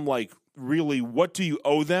them, like really what do you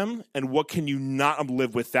owe them and what can you not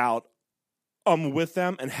live without with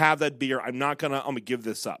them, and have that be I'm not gonna give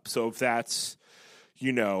this up. So if that's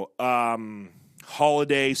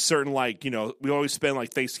holiday, certain we always spend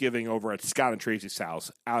like Thanksgiving over at Scott and Tracy's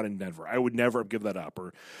house out in Denver. I would never give that up.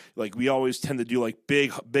 Or like we always tend to do like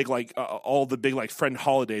big all the big like friend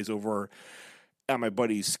holidays over at my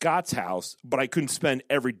buddy Scott's house, but I couldn't spend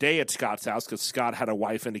every day at Scott's house because Scott had a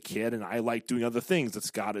wife and a kid, and I liked doing other things that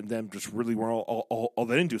Scott and them just really weren't all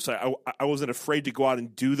that into. So I wasn't afraid to go out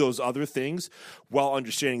and do those other things while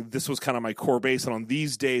understanding this was kind of my core base, and on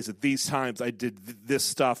these days at these times I did this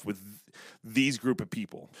stuff with these group of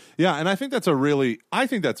people. Yeah, and I think that's a really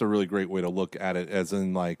great way to look at it, as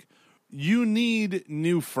in like you need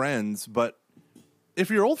new friends, but if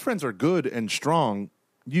your old friends are good and strong,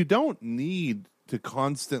 you don't need to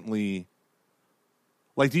constantly,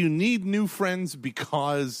 like, do you need new friends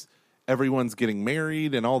because everyone's getting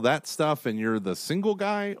married and all that stuff and you're the single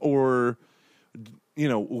guy? Or,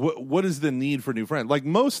 what is the need for new friends? Like,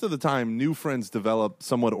 most of the time, new friends develop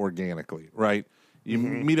somewhat organically, right? You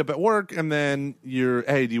meet up at work, and then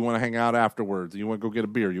hey, do you want to hang out afterwards? Do you want to go get a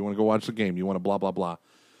beer? You want to go watch the game? You want to blah, blah, blah.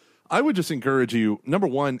 I would just encourage you, number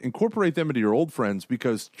one, incorporate them into your old friends,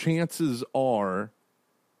 because chances are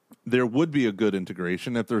there would be a good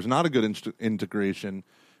integration. If there's not a good integration,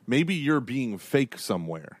 maybe you're being fake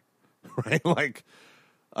somewhere, right? Like,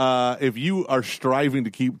 if you are striving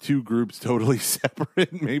to keep 2 groups totally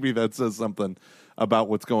separate, maybe that says something about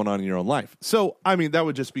what's going on in your own life. So, I mean, that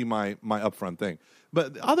would just be my upfront thing.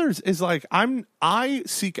 But others is like, I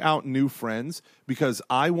seek out new friends because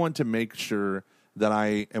I want to make sure that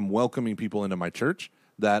I am welcoming people into my church,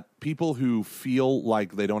 that people who feel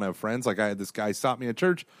like they don't have friends, like I had this guy stop me at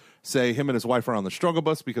church, say him and his wife are on the struggle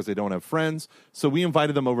bus because they don't have friends. So we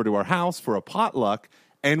invited them over to our house for a potluck,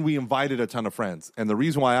 and we invited a ton of friends. And the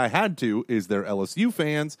reason why I had to is they're LSU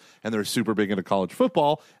fans, and they're super big into college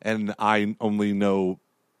football, and I only know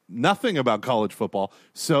nothing about college football.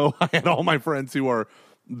 So I had all my friends who are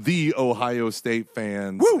the Ohio State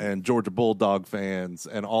fans and Georgia Bulldog fans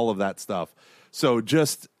and all of that stuff. So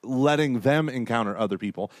just letting them encounter other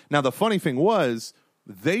people. Now, the funny thing was,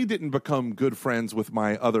 they didn't become good friends with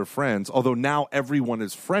my other friends, although now everyone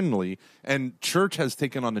is friendly, and church has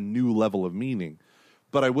taken on a new level of meaning.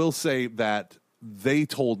 But I will say that they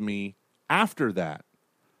told me after that,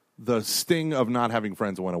 the sting of not having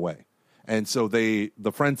friends went away. And so the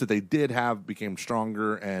friends that they did have became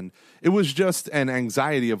stronger, and it was just an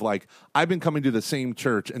anxiety of like, I've been coming to the same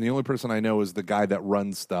church, and the only person I know is the guy that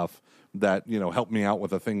runs stuff that, helped me out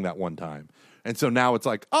with a thing that one time. And so now it's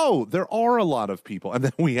like, oh, there are a lot of people. And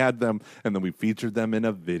then we had them, and then we featured them in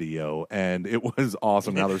a video, and it was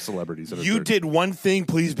awesome. Now they're celebrities. You did one thing,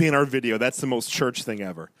 please be in our video. That's the most church thing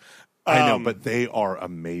ever. I know, but they are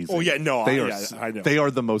amazing. Oh, yeah, no, I know. They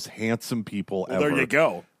are the most handsome people ever. There you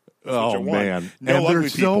go. Oh, man. No, and they're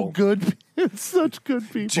so good. It's such good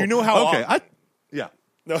people. Do you know how... Okay, yeah.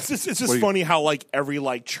 No, it's just funny how like every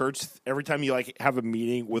like church, every time you like have a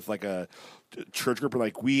meeting with like a church group, or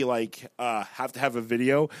like we like have to have a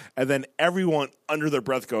video, and then everyone under their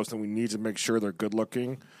breath goes, and we need to make sure they're good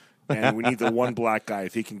looking, and we need the one black guy,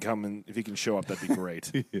 if he can come and if he can show up, that'd be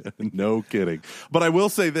great. Yeah, no kidding. But I will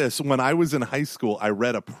say this: when I was in high school, I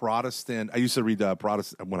read a Protestant. I used to read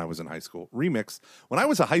Protestant when I was in high school. Remix. When I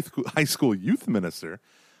was a high school youth minister,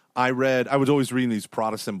 I was always reading these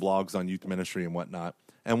Protestant blogs on youth ministry and whatnot.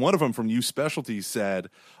 And one of them from Youth Specialties said,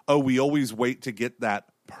 "Oh, we always wait to get that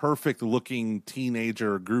perfect looking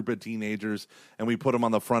teenager, group of teenagers, and we put them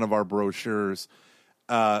on the front of our brochures.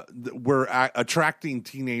 We're attracting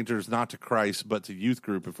teenagers not to Christ, but to youth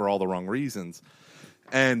group for all the wrong reasons."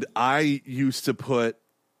 And I used to put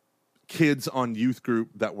kids on youth group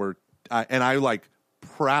that were, and I like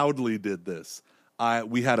proudly did this.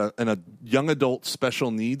 We had a young adult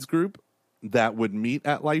special needs group that would meet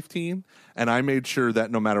at Life Teen, and I made sure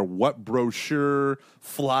that no matter what brochure,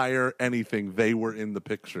 flyer, anything, they were in the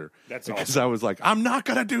picture. That's because awesome. I was like, I'm not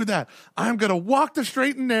going to do that. I'm going to walk the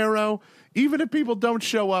straight and narrow. Even if people don't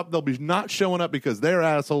show up, they'll be not showing up because they're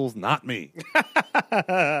assholes, not me.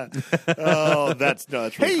 Oh, that's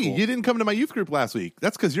really Hey, cool. you didn't come to my youth group last week.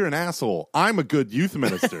 That's because you're an asshole. I'm a good youth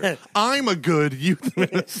minister. I'm a good youth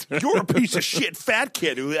minister. You're a piece of shit fat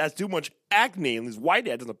kid who has too much acne and these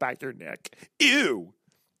whiteheads on the back of your neck. Ew.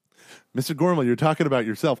 Mr. Gormley, you're talking about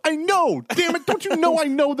yourself. I know. Damn it. Don't you know I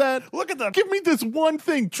know that? Look at the... Give me this one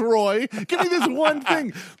thing, Troy. Give me this one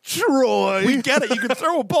thing, Troy. We get it. You can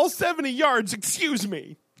throw a ball 70 yards. Excuse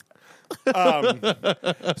me. So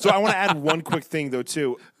I want to add one quick thing, though,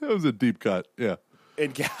 too. That was a deep cut. Yeah.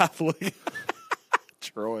 In Catholic...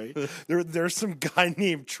 Troy. There's some guy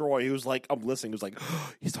named Troy who's like, I'm listening, who's like,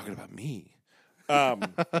 oh, he's talking about me. I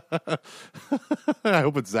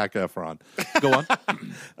hope it's Zac Efron. Go on.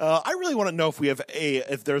 I really want to know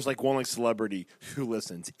if there's like one like celebrity who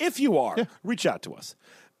listens. If you are, reach out to us.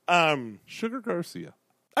 Sugar Garcia.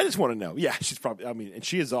 I just want to know. Yeah, she's probably. I mean, and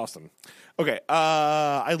she is awesome. Okay,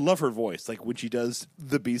 I love her voice. Like when she does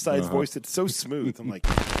the B-sides voice, it's so smooth. I'm like,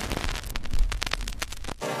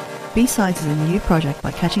 B-Sides is a new project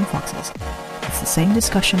by Catching Foxes. It's the same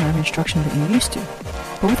discussion over instruction that you're used to,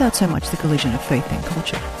 but without so much the collision of faith and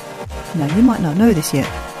culture. Now, you might not know this yet,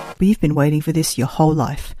 but you've been waiting for this your whole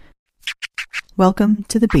life. Welcome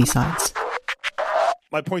to the B-Sides.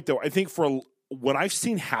 my point though. I think for what I've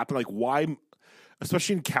seen happen, like why,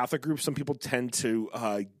 especially in Catholic groups, some people tend to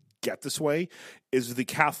get this way, is the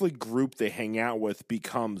Catholic group they hang out with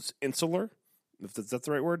becomes insular. If that's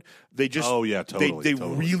the right word, they just they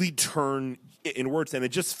really turn inwards, and it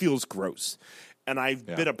just feels gross. And I've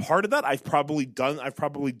been a part of that. I've probably done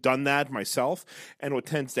that myself. And what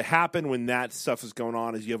tends to happen when that stuff is going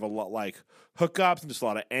on is you have a lot like hookups and just a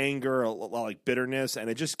lot of anger, a lot like bitterness, and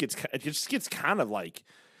it just gets kind of like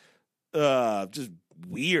just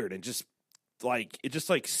weird, and just like it just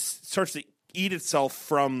like starts to eat itself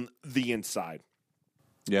from the inside.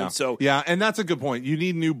 Yeah. And that's a good point. You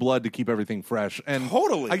need new blood to keep everything fresh. And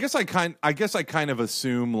totally. I guess I kind of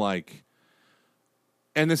assume like,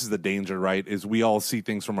 and this is the danger, right? Is we all see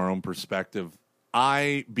things from our own perspective.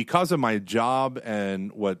 Because of my job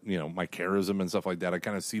and what, my charism and stuff like that, I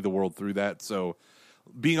kind of see the world through that. So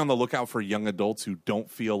being on the lookout for young adults who don't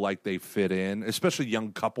feel like they fit in, especially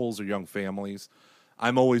young couples or young families,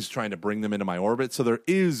 I'm always trying to bring them into my orbit. So there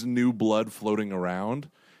is new blood floating around.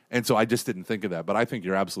 And so I just didn't think of that, but I think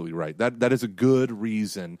you're absolutely right. That is a good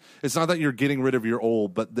reason. It's not that you're getting rid of your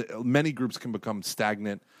old, but many groups can become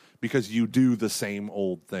stagnant because you do the same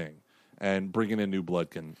old thing, and bringing in new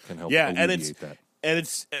blood can help alleviate that. And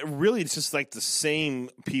it's just like the same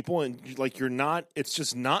people, and like it's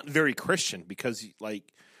just not very Christian, because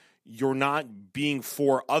like you're not being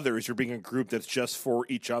for others, you're being a group that's just for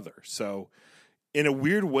each other. So in a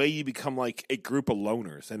weird way, you become like a group of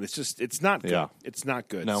loners, and it's not good. Yeah. It's not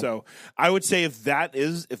good. No. So I would say if that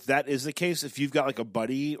is the case, if you've got like a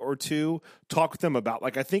buddy or two, talk with them about,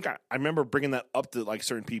 like, I think I remember bringing that up to like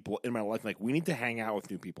certain people in my life. Like, we need to hang out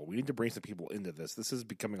with new people. We need to bring some people into this. This is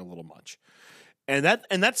becoming a little much. And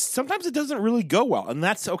that's sometimes it doesn't really go well, and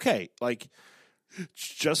that's okay. Like,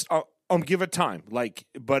 just give it time. Like,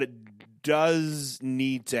 but it does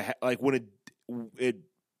need to like when it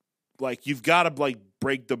like you've got to like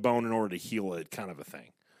break the bone in order to heal it, kind of a thing.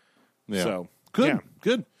 Yeah. So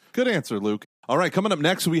good answer, Luke. All right, coming up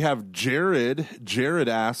next we have Jared. Jared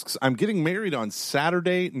asks, "I'm getting married on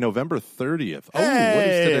Saturday, November 30th." Oh, hey! What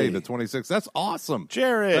is today? The 26th. That's awesome,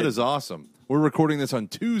 Jared. That is awesome. We're recording this on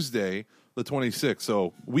Tuesday, the 26th,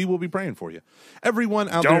 so we will be praying for you. Everyone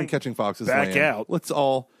out there in Catching Foxes back land, out. Let's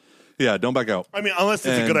all, don't back out. I mean, unless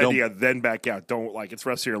it's a good idea, then back out. Don't, like, it's the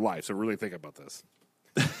rest of your life. So really think about this.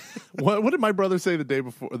 What did my brother say the day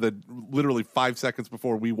before? Literally 5 seconds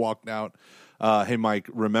before we walked out hey, Mike,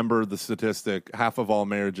 remember the statistic, half of all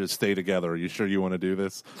marriages stay together. Are you sure you want to do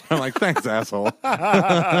this? I'm like, thanks, asshole.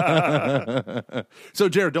 So,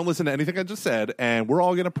 Jared, don't listen to anything I just said, and we're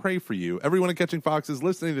all going to pray for you. Everyone at Catching Foxes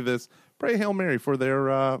listening to this, pray Hail Mary for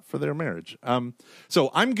their marriage.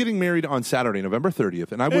 So I'm getting married on Saturday, November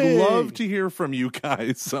 30th, and I would love to hear from you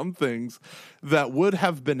guys some things that would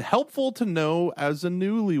have been helpful to know as a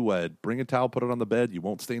newlywed. Bring a towel, put it on the bed. You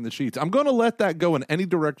won't stain the sheets. I'm going to let that go in any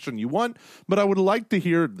direction you want, but I would like to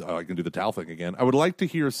hear, I can do the towel thing again. I would like to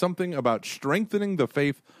hear something about strengthening the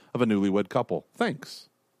faith of a newlywed couple. Thanks.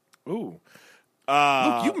 Ooh.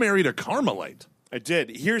 Look, you married a Carmelite. I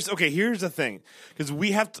did. Here's the thing, because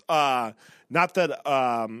we have to, not that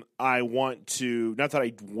I don't want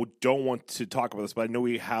to talk about this, but I know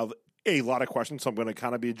we have a lot of questions, so I'm going to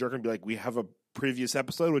kind of be a jerk and be like, we have a previous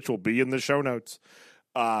episode, which will be in the show notes,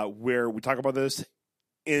 where we talk about this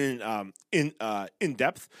in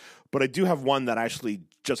depth. But I do have one that I actually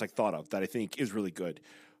just thought of that I think is really good.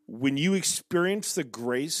 When you experience the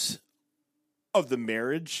grace of the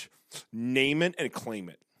marriage, name it and claim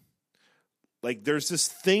it. Like, there's this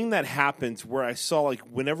thing that happens where I saw, like,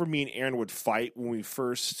 whenever me and Aaron would fight when we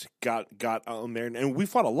first got married, and we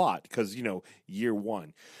fought a lot because, year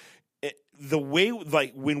one. The way,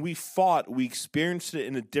 like, when we fought, we experienced it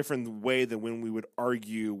in a different way than when we would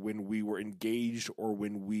argue when we were engaged or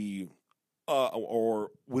when we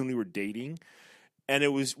were dating. And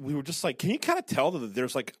we were just like, can you kind of tell that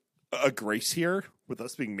there's, like, a grace here with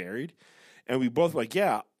us being married? And we both were like,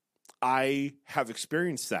 yeah, I have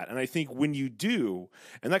experienced that. And I think when you do,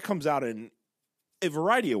 and that comes out in a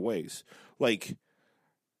variety of ways, like,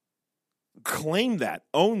 claim that,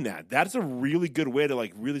 own that. That's a really good way to,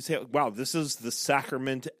 like, really say, wow, this is the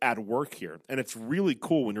sacrament at work here. And it's really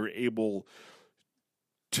cool when you're able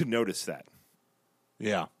to notice that.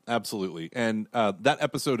 Yeah, absolutely. And that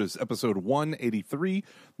episode is episode 183.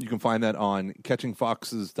 You can find that on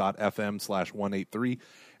catchingfoxes.fm/183.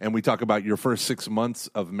 And we talk about your first 6 months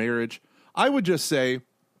of marriage. I would just say,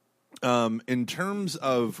 in terms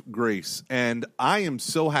of grace, and I am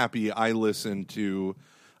so happy I listened to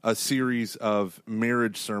a series of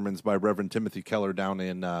marriage sermons by Reverend Timothy Keller down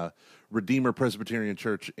in Redeemer Presbyterian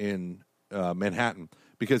Church in Manhattan,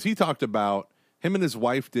 because he talked about, him and his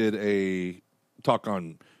wife did a talk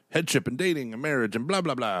on headship and dating and marriage and blah,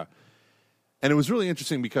 blah, blah. And it was really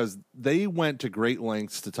interesting because they went to great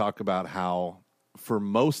lengths to talk about how for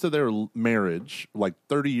most of their marriage, like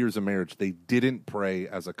 30 years of marriage, they didn't pray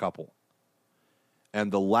as a couple.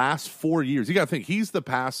 And the last 4 years, you got to think, he's the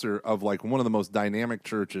pastor of like one of the most dynamic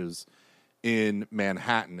churches in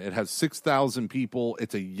Manhattan. It has 6,000 people.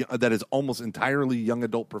 That is almost entirely young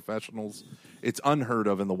adult professionals. It's unheard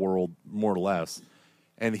of in the world, more or less.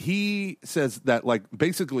 And he says that, like,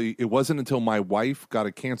 basically it wasn't until my wife got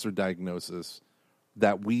a cancer diagnosis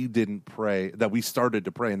that we didn't pray, that we started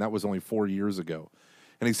to pray, and that was only 4 years ago.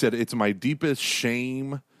 And he said, it's my deepest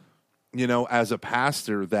shame, as a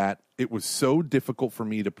pastor, that it was so difficult for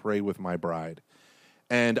me to pray with my bride.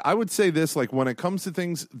 And I would say this, like, when it comes to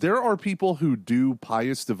things, there are people who do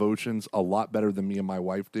pious devotions a lot better than me and my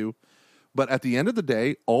wife do. But at the end of the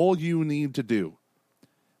day, all you need to do,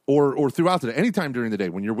 or throughout the day, anytime during the day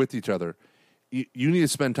when you're with each other, you need to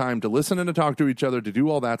spend time to listen and to talk to each other, to do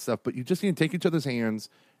all that stuff, but you just need to take each other's hands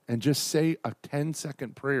and just say a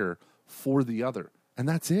 10-second prayer for the other. And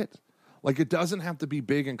that's it. Like, it doesn't have to be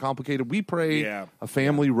big and complicated. We pray a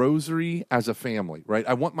family rosary as a family, right?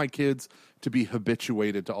 I want my kids to be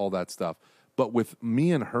habituated to all that stuff. But with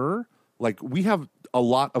me and her, like, we have a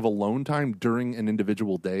lot of alone time during an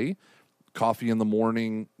individual day, coffee in the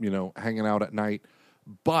morning, hanging out at night.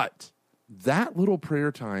 But that little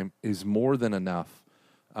prayer time is more than enough.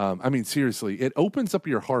 I mean, seriously, it opens up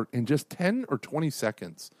your heart in just 10 or 20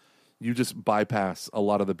 seconds. You just bypass a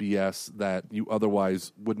lot of the BS that you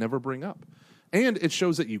otherwise would never bring up. And it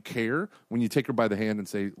shows that you care when you take her by the hand and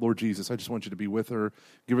say, Lord Jesus, I just want you to be with her,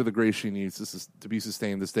 give her the grace she needs to be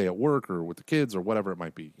sustained this day at work or with the kids or whatever it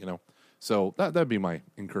might be, So that'd be my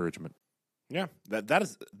encouragement. Yeah,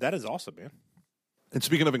 that is awesome, man. And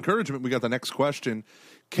speaking of encouragement, we got the next question.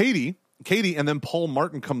 Katie, and then Paul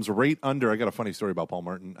Martin comes right under. I got a funny story about Paul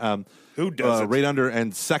Martin. Who does it? Right under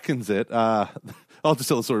and seconds it. I'll just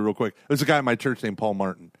tell the story real quick. There's a guy at my church named Paul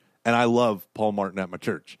Martin, and I love Paul Martin at my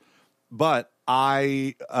church. But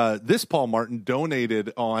this Paul Martin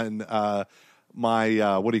donated on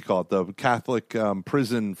my, what do you call it, the Catholic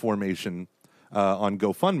prison formation on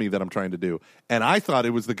GoFundMe that I'm trying to do. And I thought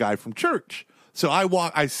it was the guy from church. So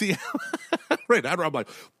I see him right after. I'm like,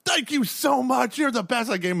 thank you so much. You're the best.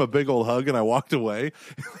 I gave him a big old hug and I walked away.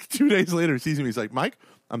 2 days later, he sees me. He's like, Mike,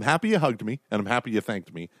 I'm happy you hugged me and I'm happy you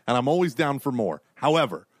thanked me. And I'm always down for more.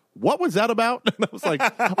 However, what was that about? And I was like,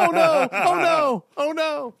 oh no, oh no, oh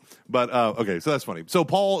no. But okay, so that's funny. So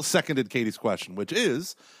Paul seconded Katie's question, which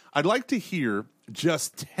is, I'd like to hear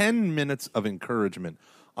just 10 minutes of encouragement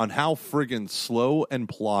on how friggin' slow and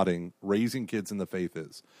plodding raising kids in the faith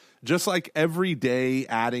is. Just like every day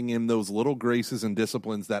adding in those little graces and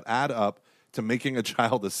disciplines that add up to making a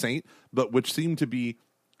child a saint, but which seem to be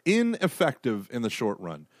ineffective in the short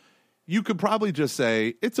run. You could probably just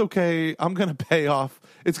say, it's okay, I'm going to pay off.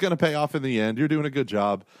 It's going to pay off in the end. You're doing a good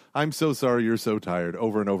job. I'm so sorry you're so tired,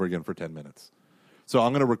 over and over again for 10 minutes. So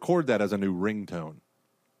I'm going to record that as a new ringtone.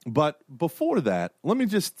 But before that, let me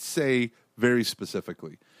just say very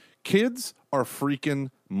specifically, kids are freaking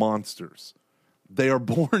monsters. They are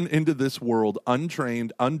born into this world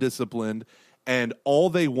untrained, undisciplined, and all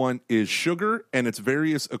they want is sugar and its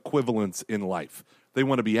various equivalents in life. They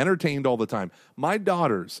want to be entertained all the time. My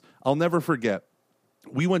daughters, I'll never forget,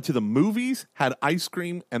 we went to the movies, had ice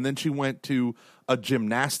cream, and then she went to a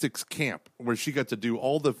gymnastics camp where she got to do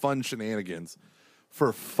all the fun shenanigans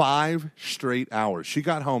for 5 straight hours. She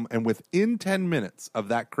got home, and within 10 minutes of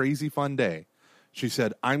that crazy fun day, she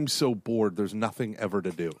said, I'm so bored, there's nothing ever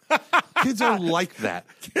to do. Kids are like that.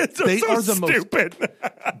 Kids are so stupid.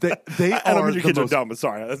 They I don't are mean your kids most, are dumb.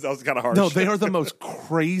 Sorry, that was kind of harsh. No, they are the most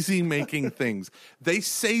crazy-making things. They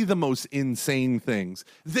say the most insane things.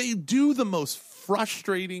 They do the most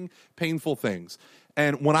frustrating, painful things.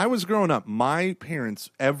 And when I was growing up, my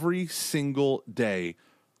parents every single day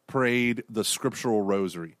prayed the scriptural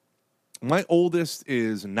rosary. My oldest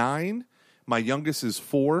is 9. My youngest is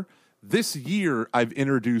 4. This year, I've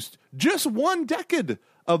introduced just 1 decade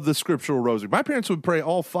of the scriptural rosary. My parents would pray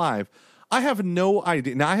all 5. I have no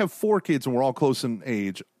idea. Now, I have 4 kids, and we're all close in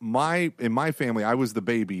age. In my family, I was the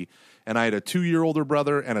baby, and I had a 2-year older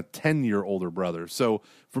brother and a 10-year older brother. So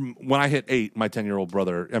from when I hit 8, my 10-year-old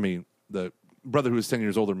brother, the brother who was 10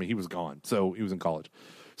 years older than me, he was gone. So he was in college.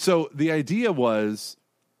 So the idea was,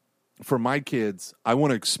 for my kids, I want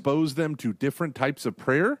to expose them to different types of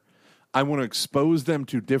prayer. I want to expose them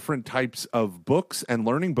to different types of books and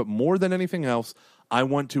learning, but more than anything else, I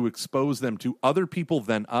want to expose them to other people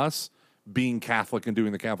than us being Catholic and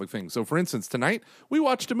doing the Catholic thing. So, for instance, tonight, we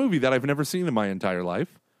watched a movie that I've never seen in my entire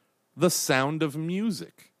life, The Sound of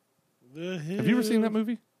Music. Have you ever seen that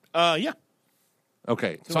movie? Yeah.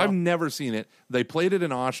 Okay, so I've never seen it. They played it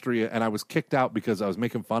in Austria, and I was kicked out because I was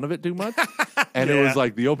making fun of it too much, and It was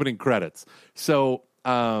like the opening credits. So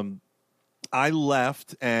I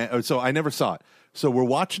left, and so I never saw it. So we're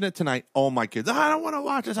watching it tonight. All my kids, I don't want to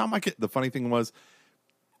watch this. All my kids. The funny thing was,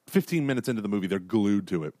 15 minutes into the movie, they're glued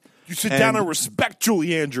to it. You sit down and respect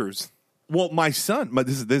Julie Andrews. Well, my son,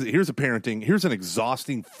 here's an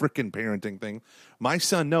exhausting frickin' parenting thing. My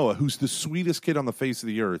son, Noah, who's the sweetest kid on the face of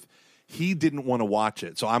the earth, he didn't want to watch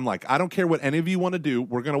it. So I'm like, I don't care what any of you want to do.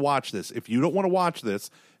 We're going to watch this. If you don't want to watch this,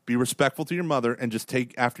 be respectful to your mother and just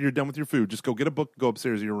after you're done with your food, just go get a book, go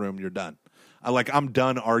upstairs to your room, you're done. I'm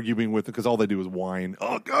done arguing with it because all they do is whine.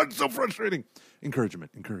 Oh, God, it's so frustrating.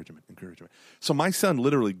 Encouragement. So my son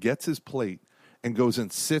literally gets his plate and goes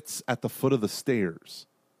and sits at the foot of the stairs.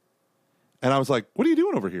 And I was like, what are you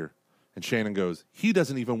doing over here? And Shannon goes, he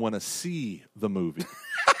doesn't even want to see the movie.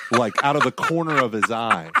 Like out of the corner of his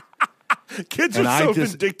eye. Kids are so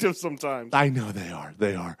vindictive sometimes. I know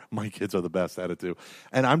they are. My kids are the best at it too.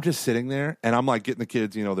 And I'm just sitting there and I'm like getting the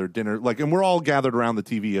kids, their dinner. And we're all gathered around the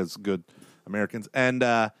TV as good Americans. And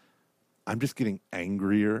I'm just getting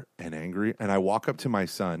angrier and angrier. And I walk up to my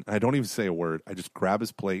son and I don't even say a word. I just grab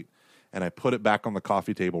his plate and I put it back on the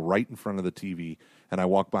coffee table right in front of the TV. And I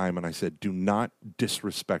walked by him and I said, do not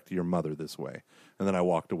disrespect your mother this way. And then I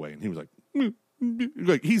walked away and he was like,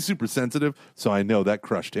 he's super sensitive, so I know that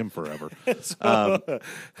crushed him forever. But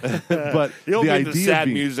he'll the be idea into sad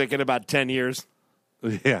music in about 10 years.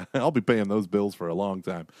 Yeah, I'll be paying those bills for a long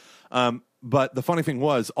time. But the funny thing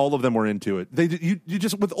was, all of them were into it. You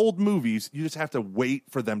just with old movies, you just have to wait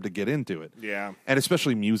for them to get into it. Yeah, and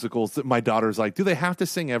especially musicals. My daughter's like, "Do they have to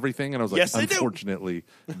sing everything?" And I was like, "Yes, unfortunately,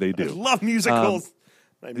 they do." I love musicals.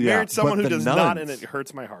 I married someone who does not, and it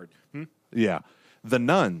hurts my heart. Yeah, the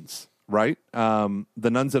nuns. Right? The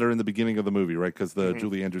nuns that are in the beginning of the movie, right? Because the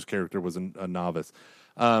Julie Andrews character was a novice.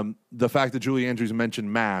 The fact that Julie Andrews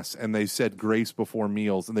mentioned Mass and they said grace before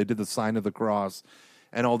meals and they did the sign of the cross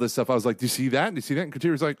and all this stuff. I was like, do you see that? Do you see that? And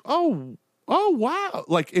Katira's like, oh, wow.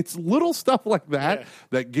 Like, it's little stuff like that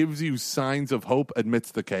that gives you signs of hope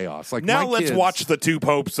amidst the chaos. Like, now let's watch The Two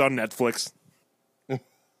Popes on Netflix.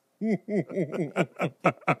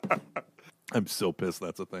 I'm so pissed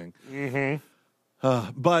that's a thing.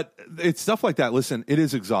 But it's stuff like that. Listen, it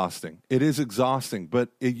is exhausting. It is exhausting, but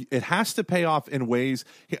it has to pay off in ways.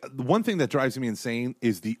 One thing that drives me insane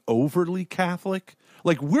is the overly Catholic.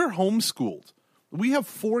 Like, we're homeschooled. We have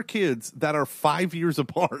 4 kids that are 5 years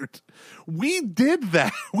apart. We did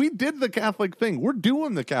that. We did the Catholic thing. We're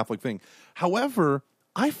doing the Catholic thing. However,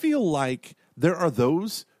 I feel like there are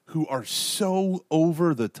those who are so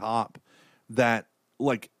over the top that,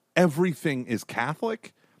 like, everything is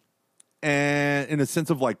Catholic, and in a sense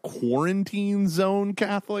of like quarantine zone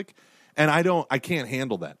Catholic. And I can't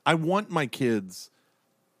handle that. I want my kids,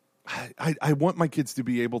 I want my kids to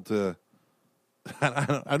be able to,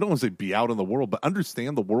 I don't want to say be out in the world, but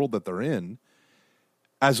understand the world that they're in,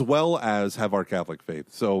 as well as have our Catholic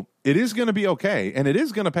faith. So it is going to be okay, and it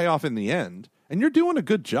is going to pay off in the end. And you're doing a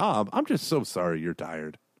good job. I'm just so sorry you're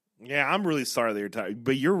tired. Yeah, I'm really sorry that you're tired,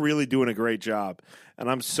 but you're really doing a great job,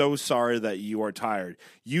 and I'm so sorry that you are tired.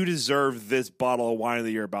 You deserve this bottle of wine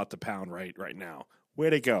that you're about to pound right now.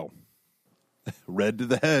 Way to go. Red to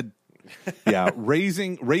the head. Yeah,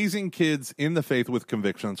 raising kids in the faith with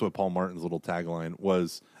conviction. That's what Paul Martin's little tagline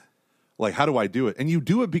was. Like, how do I do it? And you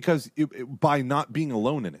do it because by not being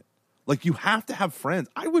alone in it. Like, you have to have friends.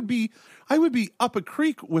 I would be up a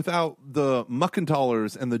creek without the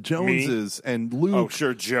Muckenthalers and the Joneses and Luke. Oh,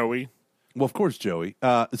 sure, Joey. Well, of course, Joey.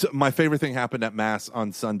 So my favorite thing happened at Mass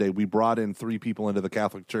on Sunday. We brought in 3 people into the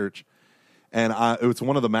Catholic Church, and it was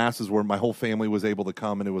one of the Masses where my whole family was able to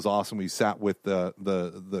come, and it was awesome. We sat with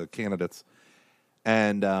the candidates,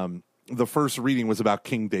 and the first reading was about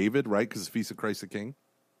King David, right? Because it's Feast of Christ the King.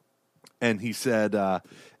 And he said,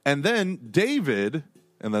 and then David...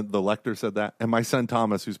 And then the lector said that. And my son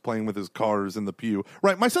Thomas, who's playing with his cars in the pew.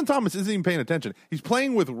 Right, my son Thomas isn't even paying attention. He's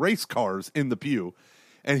playing with race cars in the pew.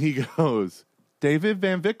 And he goes, David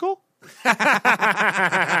Van Vickle? And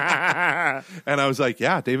I was like,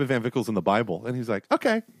 yeah, David Van Vickle's in the Bible. And he's like,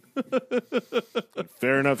 okay.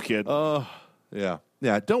 Fair enough, kid. Yeah.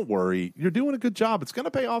 Yeah, don't worry. You're doing a good job. It's going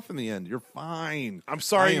to pay off in the end. You're fine. I'm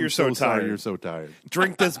sorry you're so tired. Sorry you're so tired.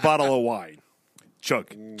 Drink this bottle of wine.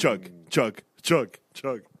 Chug, chug, chug, chug,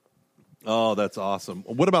 chug. Oh, that's awesome.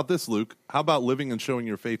 What about this, Luke? How about living and showing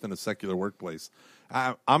your faith in a secular workplace?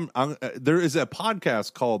 There is a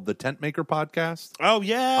podcast called the Tent Maker Podcast. Oh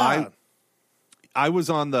yeah, I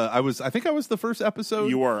was on I think I was the first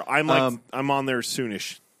episode. You were. I'm on there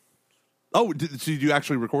soonish. Oh, so you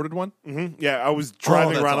actually recorded one? Mm-hmm. Yeah, I was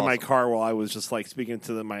driving around in my awesome. car while I was just like speaking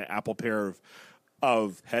to my Apple pair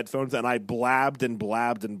of headphones, and I blabbed and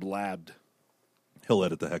blabbed and blabbed. He'll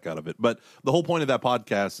edit the heck out of it. But the whole point of that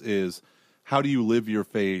podcast is, how do you live your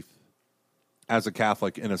faith as a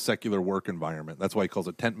Catholic in a secular work environment? That's why he calls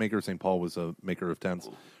it tent maker. St. Paul was a maker of tents.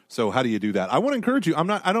 So how do you do that? I want to encourage you.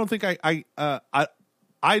 I don't think I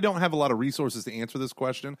don't have a lot of resources to answer this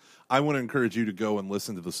question. I want to encourage you to go and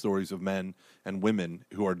listen to the stories of men and women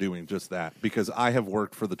who are doing just that, because I have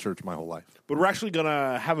worked for the church my whole life. But we're actually going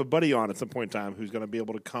to have a buddy on at some point in time who's going to be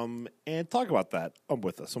able to come and talk about that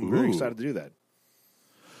with us. I'm very excited to do that.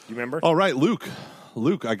 You remember? All right, Luke,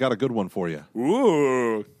 I got a good one for you.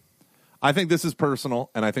 Ooh. I think this is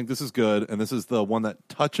personal, and I think this is good, and this is the one that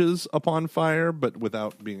touches upon fire, but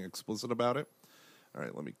without being explicit about it. All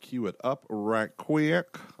right, let me cue it up right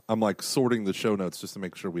quick. I'm like sorting the show notes just to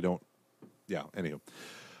make sure we don't. Yeah, anywho.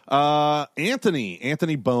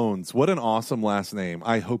 Anthony Bones. What an awesome last name.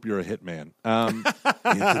 I hope you're a hitman.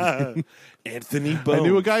 Anthony Bones. I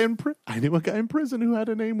knew a guy in prison who had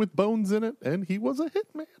a name with bones in it, and he was a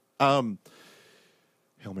hitman.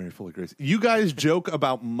 Hail Mary, full of grace. You guys joke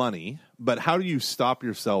about money, but how do you stop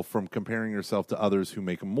yourself from comparing yourself to others who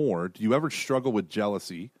make more? Do you ever struggle with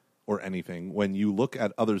jealousy or anything when you look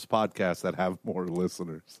at others' podcasts that have more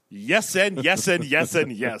listeners? Yes, and yes, and yes,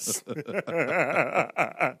 and yes.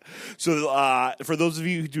 So for those of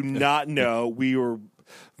you who do not know, we were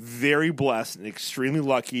very blessed and extremely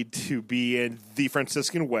lucky to be in the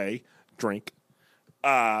Franciscan Way,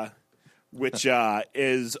 which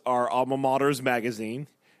is our alma mater's magazine.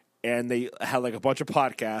 And they had like a bunch of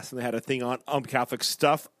podcasts, and they had a thing on Catholic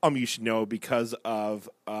stuff you should know because of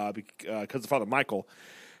Father Michael.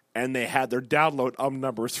 And they had their download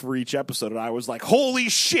numbers for each episode, and I was like, "Holy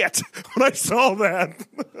shit!" when I saw that.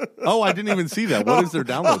 Oh, I didn't even see that. What is their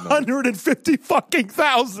download number?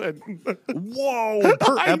 150,000. Whoa!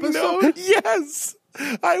 Per episode? Yes.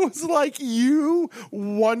 I was like, "You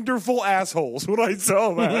wonderful assholes!" when I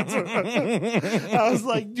saw that. I was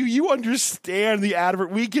like, "Do you understand the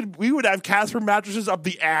advert? We would have Casper mattresses up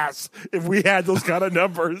the ass if we had those kind of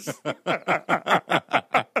numbers."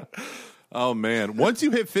 Oh man! Once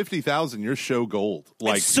you hit 50,000, you're show gold.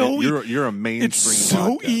 Like It's so you're a mainstream. It's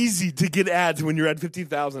so podcast. easy to get ads when you're at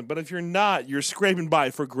 50,000, but if you're not, you're scraping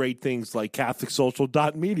by for great things like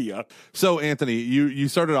CatholicSocial.media. So Anthony, you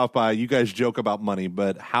started off by you guys joke about money,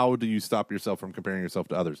 but how do you stop yourself from comparing yourself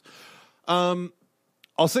to others?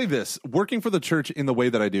 I'll say this: working for the church in the way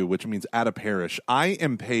that I do, which means at a parish, I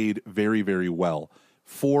am paid very, very well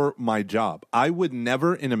for my job. I would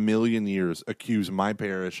never in a million years accuse my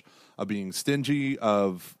parish of being stingy,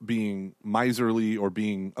 of being miserly, or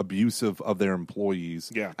being abusive of their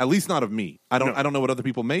employees. Yeah. At least not of me. I don't know what other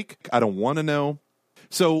people make. I don't want to know.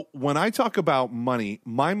 So when I talk about money,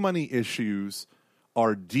 my money issues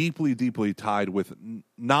are deeply, deeply tied with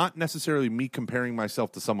not necessarily me comparing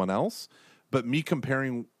myself to someone else, but me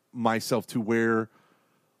comparing myself to where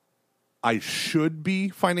I should be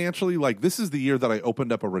financially. Like, this is the year that I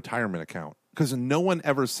opened up a retirement account because no one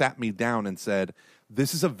ever sat me down and said,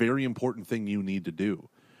 this is a very important thing you need to do.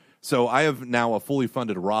 So I have now a fully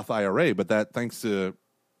funded Roth IRA, but that, thanks to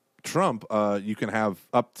Trump, you can have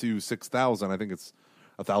up to $6,000. I think it's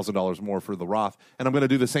 $1,000 more for the Roth. And I'm going to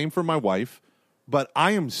do the same for my wife. But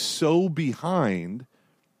I am so behind.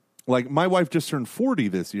 Like, my wife just turned 40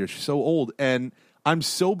 this year. She's so old. And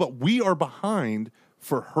but we are behind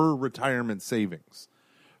for her retirement savings.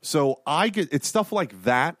 So it's stuff like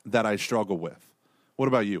that I struggle with. What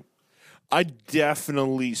about you? I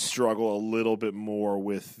definitely struggle a little bit more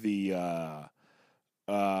with the,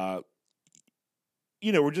 we're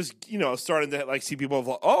just, starting to like see people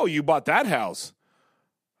like, oh, you bought that house.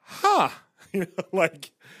 Huh.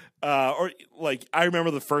 Or like, I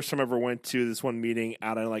remember the first time I ever went to this one meeting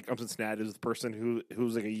out in like Cincinnati. There's a person who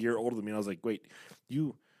was like a year older than me. And I was like, wait,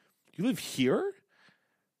 you live here?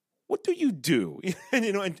 What do you do?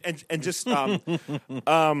 and just,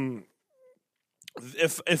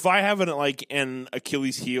 If I have an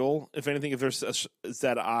Achilles heel, if anything, if there's is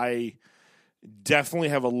that I definitely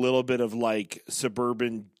have a little bit of like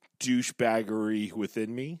suburban douchebaggery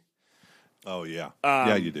within me. Oh yeah,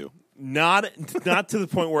 yeah, you do. Not to the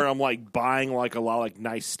point where I'm like buying like a lot of like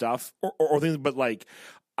nice stuff or things, but like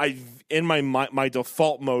my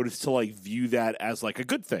default mode is to like view that as like a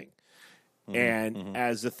good thing, and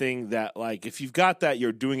as a thing that like if you've got that,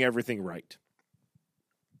 you're doing everything right.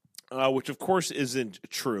 Which of course isn't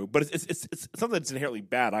true, but it's something that's inherently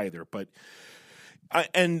bad either. But I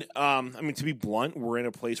mean, to be blunt, we're in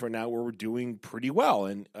a place right now where we're doing pretty well,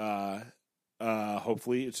 and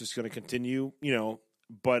hopefully it's just going to continue.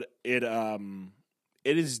 But it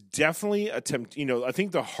is definitely a tempt. I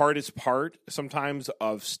think the hardest part sometimes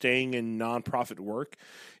of staying in nonprofit work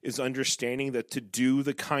is understanding that to do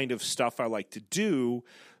the kind of stuff I like to do,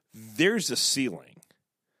 there's a ceiling.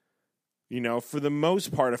 For the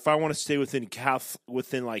most part, if I want to stay within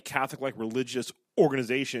Catholic like religious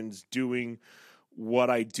organizations doing what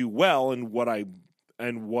I do well and what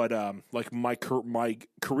like my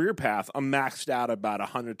career path, I'm maxed out about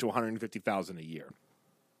 $100,000 to $150,000 a year.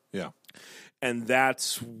 Yeah, and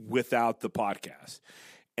that's without the podcast.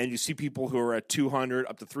 And you see people who are at 200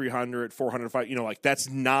 up to 300, 405. That's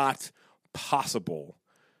not possible.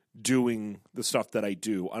 Doing the stuff that I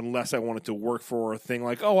do, unless I wanted to work for a thing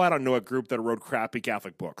like, a group that wrote crappy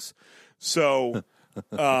Catholic books. So,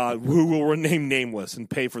 who will remain nameless and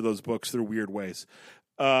pay for those books through weird ways.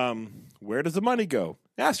 Where does the money go?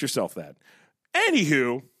 Ask yourself that.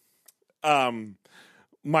 Anywho,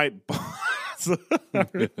 my boss.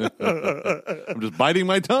 I'm just biting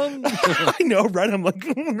my tongue. I know, right? I'm like,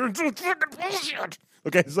 it's fucking bullshit.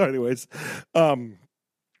 Okay, so anyways,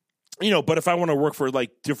 but if I want to work for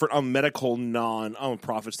like different medical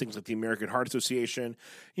non-profits, things like the American Heart Association,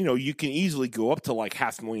 you can easily go up to like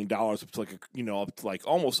 $500,000 up to like up to like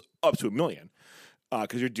almost up to $1 million,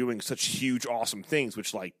 because you're doing such huge, awesome things,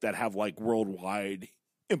 which like that have like worldwide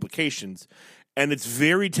implications. And it's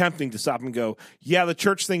very tempting to stop and go, yeah, the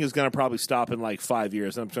church thing is going to probably stop in like 5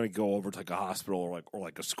 years, and I'm going to go over to like a hospital or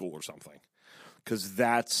like a school or something, because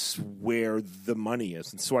that's where the money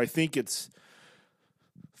is. And so I think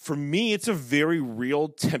for me, it's a very real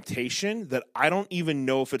temptation that I don't even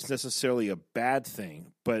know if it's necessarily a bad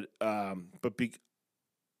thing,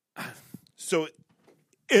 so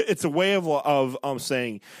it's a way of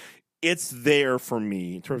saying it's there for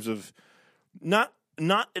me in terms of not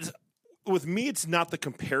it's, with me. It's not the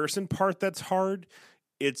comparison part that's hard.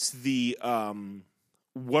 It's the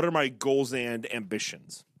what are my goals and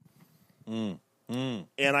ambitions, and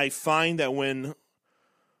I find that when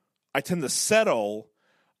I tend to settle,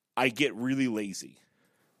 I get really lazy.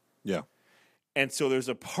 Yeah. And so there's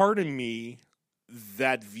a part of me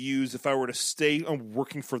that views if I were to stay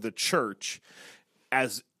working for the church,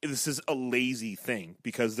 as this is a lazy thing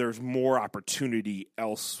because there's more opportunity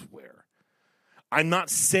elsewhere. I'm not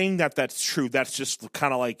saying that that's true. That's just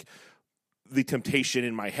kind of like the temptation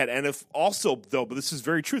in my head. And if also, though, but this is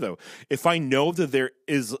very true, though, if I know that there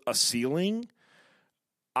is a ceiling,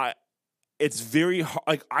 it's very hard.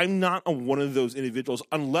 Like, I'm not one of those individuals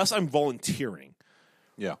unless I'm volunteering.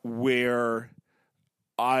 Yeah. Where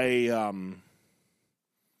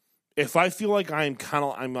if I feel like I'm kind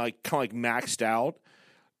of maxed out,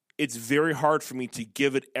 it's very hard for me to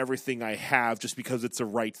give it everything I have just because it's the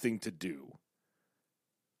right thing to do.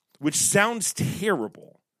 Which sounds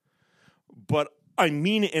terrible, but I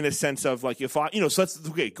mean it in a sense of like if I, so that's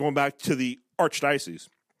okay. Going back to the archdiocese,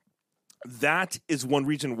 that is one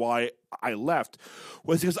reason why I left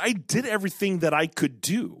was because I did everything that I could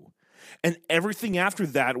do. And everything after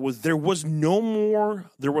that was there was no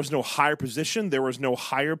higher position, there was no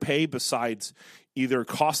higher pay besides either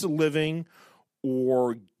cost of living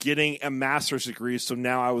or getting a master's degree. So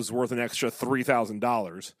now I was worth an extra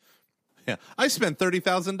 $3,000. Yeah, I spent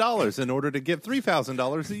 $30,000 in order to get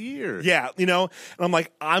 $3,000 a year. Yeah, and I'm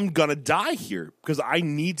like, I'm gonna die here because I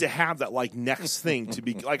need to have that like next thing to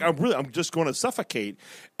be like I'm just going to suffocate,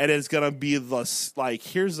 and it's gonna be the like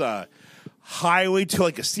here's a highway to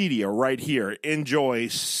like Acedia right here. Enjoy,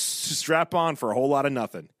 strap on for a whole lot of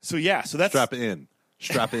nothing. So yeah, so that's strap in.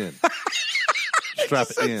 Strap in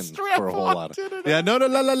for a whole lot of no.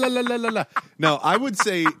 No, I would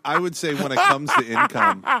say when it comes to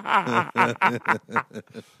income.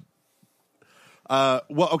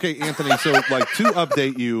 Well, okay, Anthony. So, like, to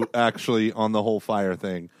update you actually on the whole fire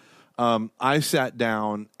thing, I sat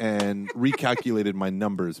down and recalculated my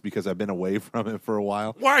numbers because I've been away from it for a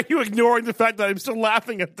while. Why are you ignoring the fact that I'm still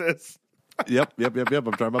laughing at this? Yep.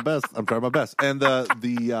 I'm trying my best. And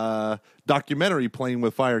the documentary Playing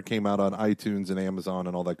with Fire came out on iTunes and Amazon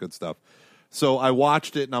and all that good stuff. So I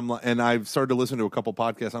watched it and I've started to listen to a couple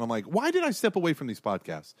podcasts and I'm like, why did I step away from these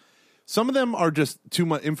podcasts? Some of them are just too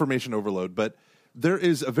much information overload, but there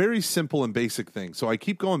is a very simple and basic thing. So I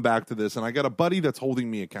keep going back to this, and I got a buddy that's holding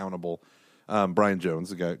me accountable, Brian Jones,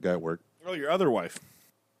 the guy at work. Oh, your other wife.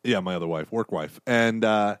 Yeah, my other wife, work wife. And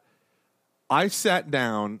I sat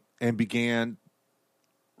down and began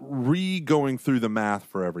going through the math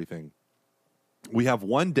for everything. We have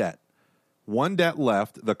one debt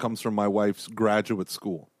left that comes from my wife's graduate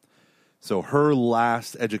school. So her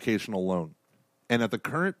last educational loan. And at the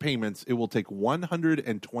current payments, it will take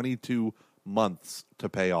 122 months to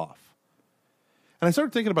pay off. And I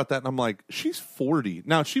started thinking about that, and I'm like, she's 40.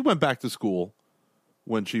 Now, she went back to school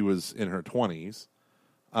when she was in her 20s,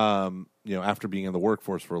 after being in the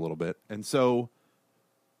workforce for a little bit. And so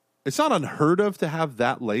it's not unheard of to have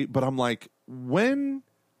that late, but I'm like, when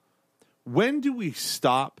do we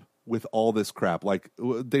stop with all this crap? Like,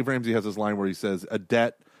 Dave Ramsey has this line where he says,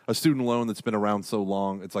 a student loan that's been around so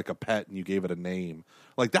long, it's like a pet and you gave it a name.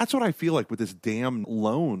 Like, that's what I feel like with this damn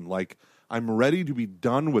loan. Like, I'm ready to be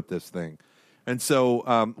done with this thing. And so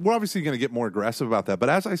we're obviously going to get more aggressive about that. But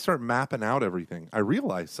as I start mapping out everything, I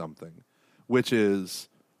realize something, which is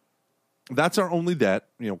that's our only debt.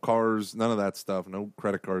 Cars, none of that stuff, no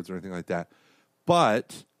credit cards or anything like that.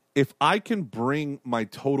 But if I can bring my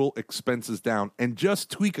total expenses down and just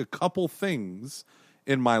tweak a couple things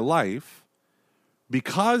in my life,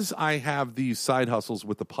 because I have these side hustles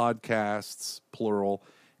with the podcasts, plural,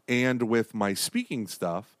 and with my speaking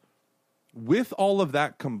stuff, with all of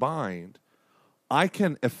that combined, I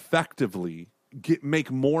can effectively make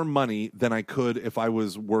more money than I could if I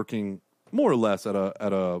was working more or less at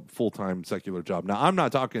a full-time secular job. Now, I'm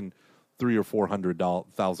not talking $300,000 or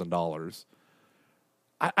 $400,000.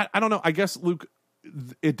 I don't know. I guess, Luke,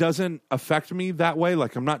 it doesn't affect me that way.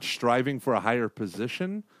 Like, I'm not striving for a higher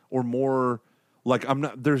position or more. Like,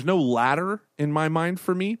 there's no ladder in my mind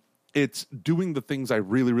for me. It's doing the things I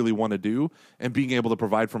really, really want to do and being able to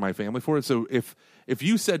provide for my family for it. So if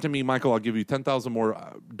you said to me, Michael, I'll give you $10,000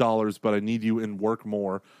 more dollars, but I need you in work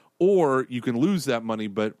more, or you can lose that money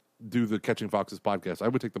but do the Catching Foxes podcast, I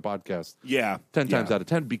would take the podcast 10 times out of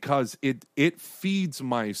 10 because it feeds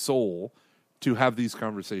my soul to have these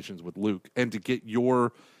conversations with Luke and to get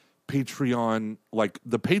your Patreon, like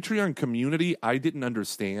the Patreon community. I didn't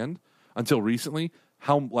understand until recently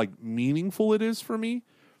how like meaningful it is for me.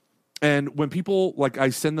 And when people, like, I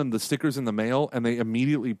send them the stickers in the mail and they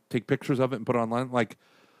immediately take pictures of it and put it online, like,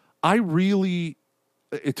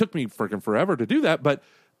 it took me freaking forever to do that, but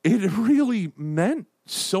it really meant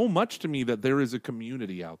so much to me that there is a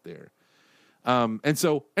community out there. And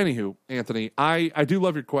so, anywho, Anthony, I do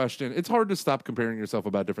love your question. It's hard to stop comparing yourself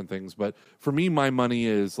about different things, but for me, my money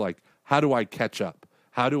is like, how do I catch up?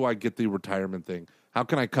 How do I get the retirement thing? How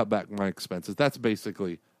can I cut back my expenses? That's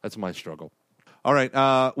my struggle. All right.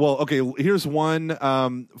 Okay, here's one.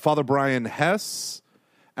 Father Brian Hess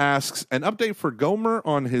asks, an update for Gomer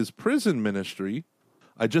on his prison ministry.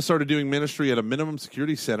 I just started doing ministry at a minimum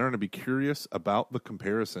security center, and I'd be curious about the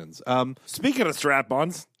comparisons. Speaking of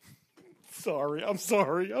strap-ons, I'm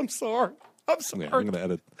sorry. Yeah, I'm going to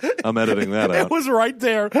edit. I'm editing that out. It was right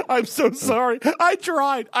there. I'm so sorry. I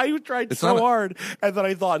tried so hard, and then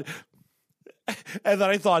I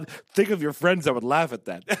thought, think of your friends that would laugh at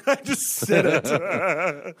that. I just said it.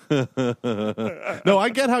 No, I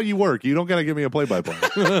get how you work. You don't got to give me a play-by-play.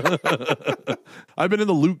 I've been in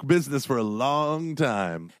the Luke business for a long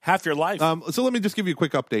time. Half your life. So let me just give you a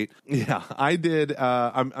quick update. Yeah, I did.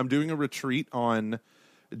 I'm doing a retreat on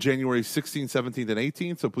January 16th, 17th, and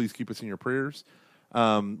 18th, so please keep us in your prayers.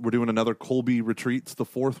 We're doing another Colby retreat. It's the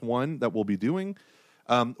fourth one that we'll be doing.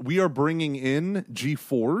 We are bringing in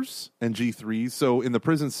G4s and G3s. So in the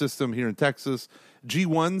prison system here in Texas,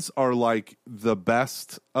 G1s are like the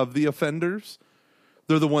best of the offenders.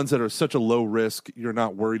 They're the ones that are such a low risk, you're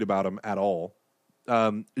not worried about them at all.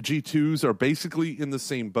 G2s are basically in the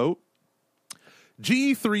same boat.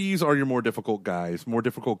 G3s are your more difficult guys, more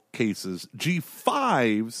difficult cases.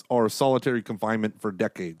 G5s are solitary confinement for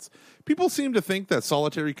decades. People seem to think that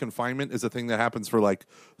solitary confinement is a thing that happens for like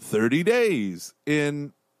 30 days.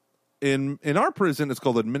 In our prison, it's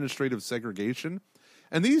called administrative segregation.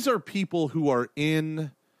 And these are people who are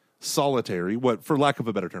in solitary, what, for lack of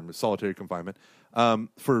a better term, is solitary confinement,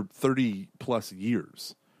 for 30 plus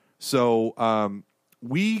years. So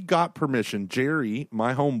we got permission. Jerry,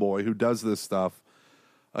 my homeboy who does this stuff,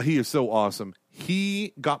 he is so awesome.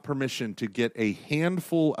 He got permission to get a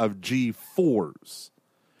handful of G4s.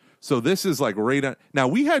 So this is like right on. Now,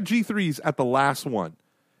 we had G3s at the last one.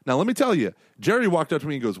 Now, let me tell you, Jerry walked up to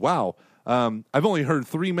me and goes, wow, I've only heard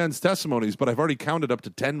 3 men's testimonies, but I've already counted up to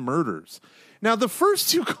 10 murders. Now, the first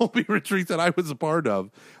 2 Colby retreats that I was a part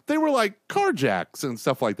of, they were like carjacks and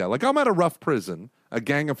stuff like that. Like, I'm at a rough prison, a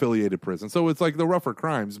gang-affiliated prison, so it's like the rougher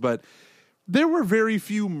crimes, but there were very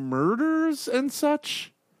few murders and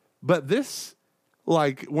such. But this,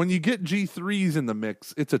 like, when you get G3s in the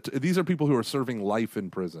mix, these are people who are serving life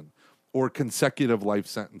in prison or consecutive life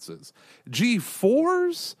sentences.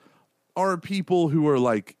 G4s are people who are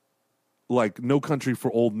like No Country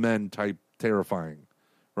for Old Men type terrifying,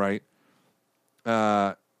 right?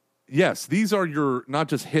 Yes, these are your not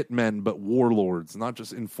just hitmen, but warlords, not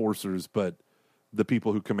just enforcers, but the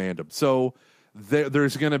people who command them. So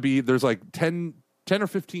there's like 10 or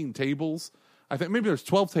 15 tables. I think maybe there's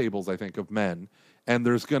 12 tables, I think, of men, and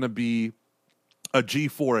there's going to be a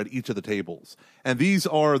G4 at each of the tables. And these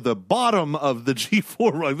are the bottom of the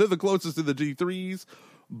G4. Right? They're the closest to the G3s,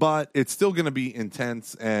 but it's still going to be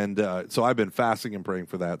intense, and so I've been fasting and praying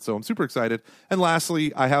for that. So I'm super excited. And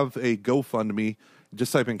lastly, I have a GoFundMe.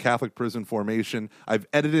 Just type in Catholic Prison Formation. I've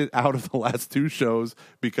edited out of the last 2 shows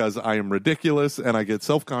because I am ridiculous, and I get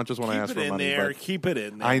self-conscious when I ask for money. Keep it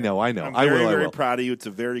in there. I know. I'm very proud of you. It's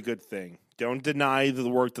a very good thing. Don't deny the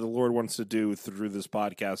work that the Lord wants to do through this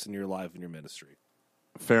podcast in your life and your ministry.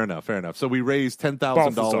 Fair enough. So we raised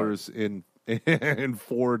 $10,000 in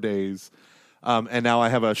 4 days, and now I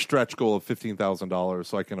have a stretch goal of $15,000,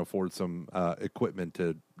 so I can afford some equipment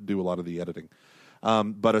to do a lot of the editing.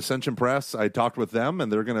 But Ascension Press, I talked with them,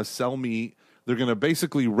 and they're going to sell me. They're going to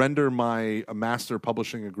basically render my master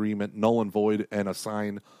publishing agreement null and void, and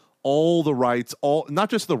assign all the rights, not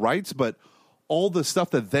just the rights, but all the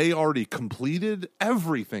stuff that they already completed,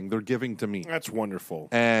 everything they're giving to me. That's wonderful.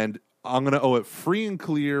 And I'm going to owe it free and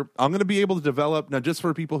clear. I'm going to be able to develop, now just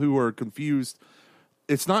for people who are confused,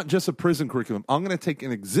 it's not just a prison curriculum. I'm going to take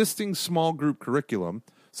an existing small group curriculum.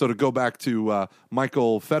 So to go back to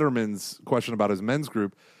Michael Fetterman's question about his men's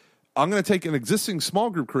group, I'm going to take an existing small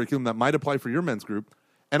group curriculum that might apply for your men's group,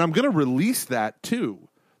 and I'm going to release that too.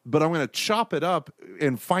 But I'm going to chop it up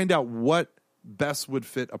and find out what best would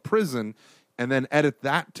fit a prison, and then edit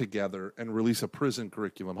that together and release a prison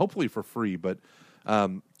curriculum, hopefully for free. But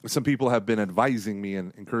some people have been advising me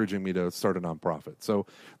and encouraging me to start a nonprofit. So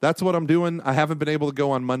that's what I'm doing. I haven't been able to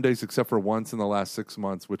go on Mondays except for once in the last 6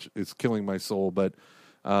 months, which is killing my soul. But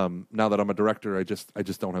now that I'm a director, I just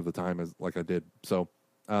don't have the time like I did. So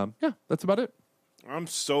yeah, that's about it. I'm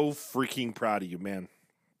so freaking proud of you, man.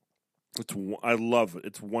 I love it.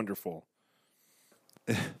 It's wonderful.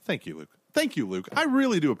 Thank you, Luke. I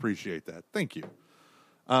really do appreciate that. Thank you.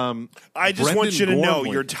 I just want you to know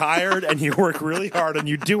you're tired and you work really hard and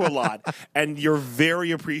you do a lot and you're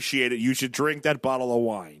very appreciated. You should drink that bottle of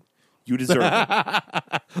wine. You deserve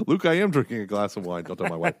it. Luke, I am drinking a glass of wine. Don't tell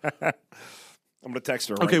my wife. I'm going to text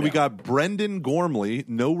her. Okay, right we now. got Brendan Gormley,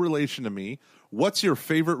 no relation to me, What's your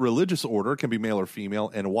favorite religious order? Can be male or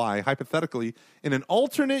female, and why? Hypothetically, in an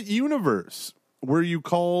alternate universe, were you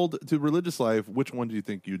called to religious life? Which one do you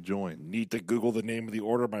think you'd join? Need to Google the name of the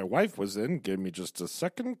order my wife was in. Give me just a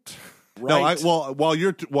second. Right. No, while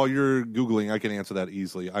you're Googling, I can answer that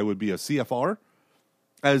easily. I would be a CFR.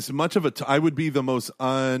 As much of I would be the most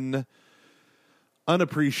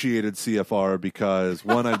unappreciated CFR because,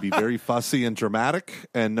 one, I'd be very fussy and dramatic,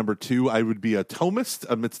 and number two, I would be a Thomist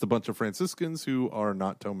amidst a bunch of Franciscans who are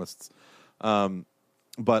not Thomists.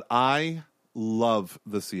 But I love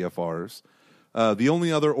the CFRs. The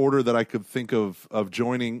only other order that I could think of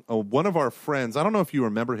joining, one of our friends, I don't know if you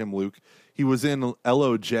remember him, Luke. He was in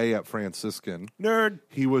LOJ at Franciscan. Nerd.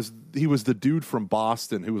 He was the dude from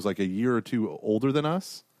Boston who was like a year or two older than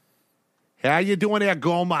us. How you doing there,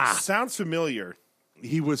 Goma? Sounds familiar.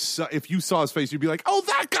 He was. If you saw his face, you'd be like, "Oh,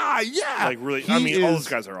 that guy!" Yeah, Like really. All those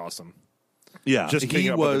guys are awesome. Yeah, Just picking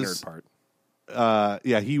up on the nerd part.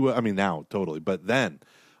 Yeah, he was. I mean, now totally, but then.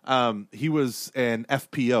 He was an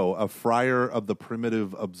FPO, a Friar of the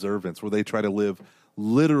Primitive Observance, where they try to live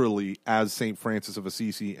literally as St. Francis of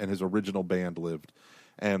Assisi and his original band lived.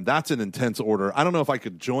 And that's an intense order. I don't know if I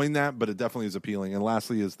could join that, but it definitely is appealing. And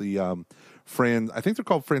lastly is the I think they're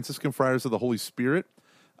called Franciscan Friars of the Holy Spirit.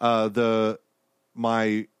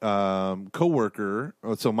 My coworker,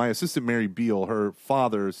 so my assistant Mary Beal, her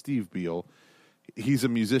father, Steve Beal, he's a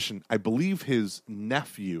musician. I believe his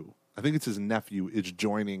nephew, I think it's his nephew, is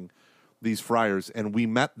joining these friars, and we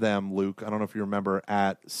met them, Luke, I don't know if you remember,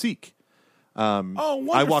 at Seek.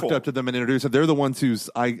 Wonderful. I walked up to them and introduced them. They're the ones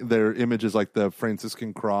their image is like the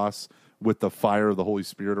Franciscan cross with the fire of the Holy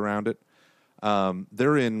Spirit around it.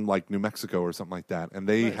 They're in like New Mexico or something like that, and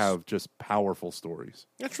they have just powerful stories.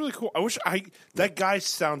 That's really cool. That guy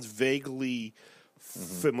sounds vaguely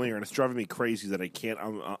familiar, and it's driving me crazy that I can't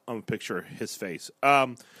picture his face.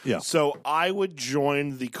 Yeah. So I would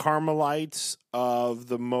join the Carmelites of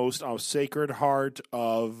the most Sacred Heart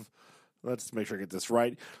of. Let's make sure I get this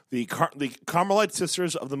right. The Carmelite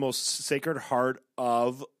Sisters of the Most Sacred Heart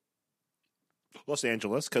of Los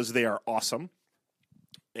Angeles, because they are awesome.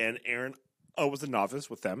 And Aaron was a novice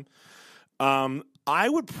with them. I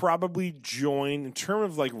would probably join, in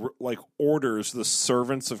terms of like orders, the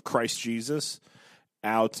Servants of Christ Jesus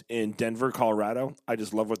out in Denver, Colorado. I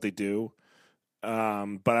just love what they do. But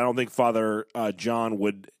I don't think Father John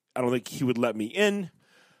would. I don't think he would let me in.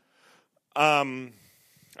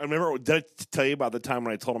 I remember, did I tell you about the time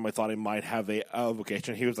when I told him I thought he might have a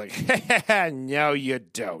vocation? He was like, no, you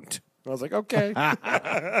don't. I was like, okay.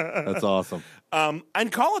 That's awesome. In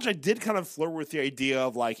college, I did kind of flirt with the idea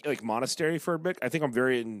of like monastery for a bit. I think I'm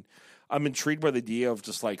intrigued by the idea of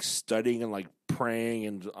just like studying and like praying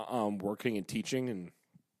and working and teaching.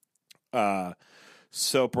 And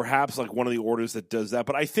so perhaps like one of the orders that does that.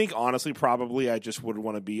 But I think honestly, probably I just would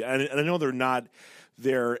want to be, and I know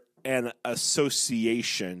they're an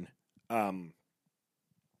association,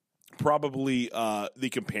 probably the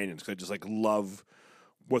Companions, because I just like love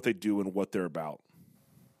what they do and what they're about.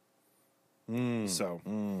 I know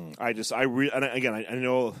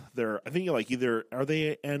they're. I think like either are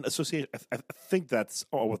they an association? I think that's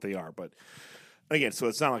what they are. But again, so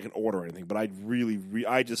it's not like an order or anything. But I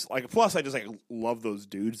plus I just like love those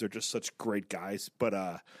dudes. They're just such great guys. But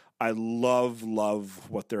I love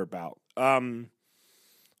what they're about.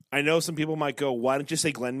 I know some people might go, why don't you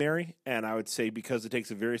say Glen Mary? And I would say because it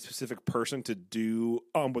takes a very specific person to do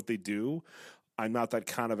what they do. I'm not that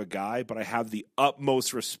kind of a guy, but I have the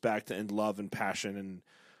utmost respect and love and passion, and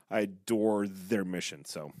I adore their mission.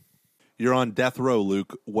 So, you're on death row,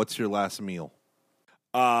 Luke. What's your last meal?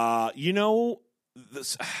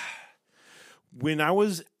 This when I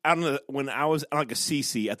was out when I was like a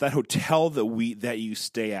CC at that hotel that you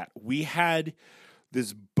stay at, we had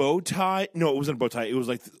this bow tie. No, it wasn't a bow tie. It was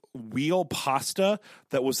like wheel pasta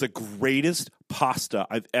that was the greatest pasta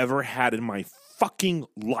I've ever had in my fucking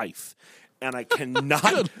life. And I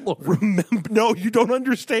cannot remember. No, you don't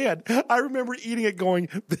understand. I remember eating it going,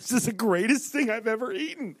 this is the greatest thing I've ever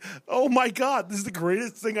eaten. Oh my God, this is the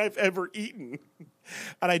greatest thing I've ever eaten.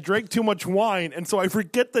 And I drank too much wine, and so I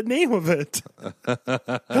forget the name of it.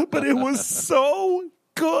 But it was so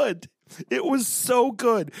good. It was so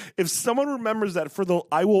good. If someone remembers that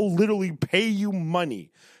I will literally pay you money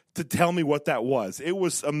to tell me what that was. It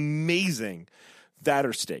was amazing. That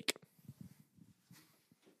or steak.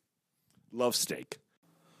 Love steak.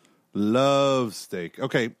 Love steak.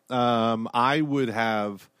 Okay. I would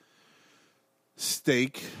have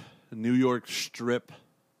steak, New York strip,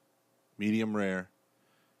 medium rare,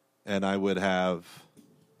 and I would have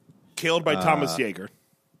Killed by Thomas Yeager.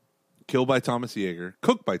 Killed by Thomas Yeager,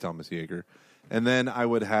 cooked by Thomas Yeager, And then I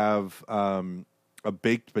would have a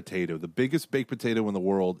baked potato, the biggest baked potato in the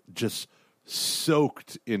world, just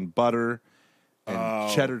soaked in butter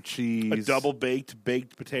and cheddar cheese. A double baked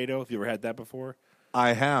potato. Have you ever had that before?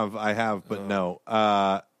 I have, but no.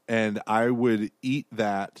 And I would eat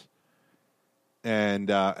that, and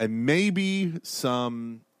maybe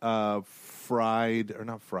some fried or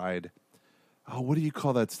not fried. Oh, what do you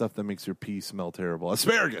call that stuff that makes your pee smell terrible?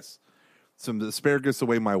 Asparagus. Some asparagus, the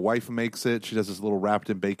way my wife makes it. She does this little wrapped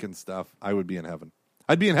in bacon stuff. I would be in heaven.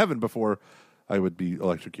 I'd be in heaven before I would be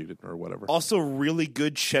electrocuted or whatever. Also, really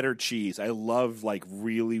good cheddar cheese. I love like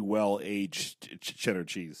really well aged cheddar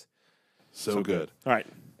cheese. So good. All right.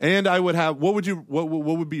 And I would have what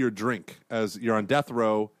would be your drink as you're on death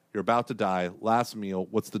row? You're about to die. Last meal.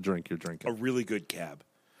 What's the drink you're drinking? A really good cab.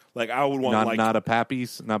 Like I would want not a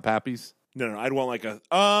Pappy's, not Pappy's. No, I'd want like a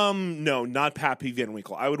no, not Pappy Van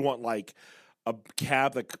Winkle. I would want like a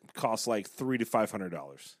cab that costs like $300 to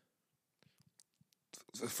 $500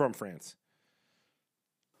 from France.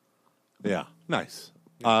 Yeah, nice.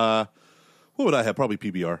 What would I have? Probably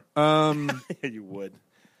PBR. Yeah, you would.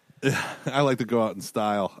 I like to go out in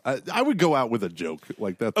style. I would go out with a joke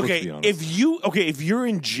like that. Okay, let's be honest. if you're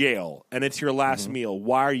in jail and it's your last meal,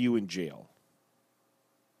 why are you in jail?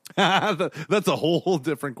 That's a whole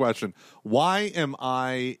different question. Why am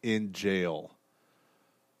I in jail?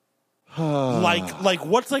 like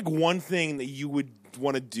what's like one thing that you would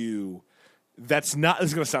want to do that's not, this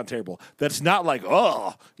is going to sound terrible, that's not like,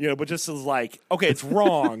 but just is like, okay, it's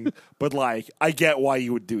wrong, but like, I get why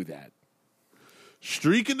you would do that.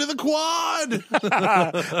 Streak into the quad.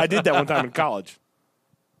 I did that one time in college.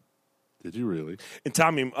 Did you really? And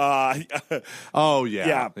Tommy, oh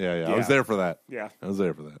yeah. I was there for that. Yeah, I was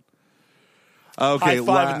there for that. Okay, high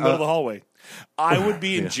five in the middle of the hallway. I would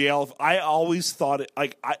be in jail. I always thought it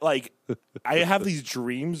I have these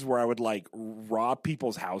dreams where I would like rob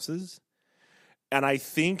people's houses, and I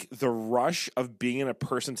think the rush of being in a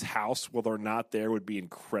person's house while they're not there would be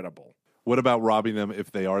incredible. What about robbing them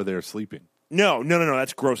if they are there sleeping? No.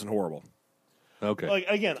 That's gross and horrible. Okay. Like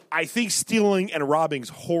again, I think stealing and robbing is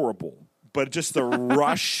horrible, but just the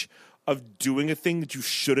rush of doing a thing that you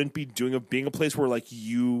shouldn't be doing, of being a place where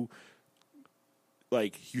you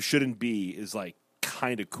shouldn't be, is like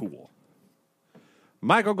kind of cool.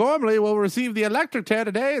 Michael Gormley will receive the electric chair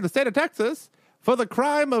today in the state of Texas for the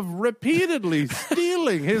crime of repeatedly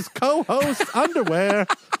stealing his co-host's underwear.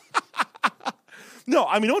 No,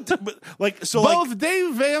 I mean, both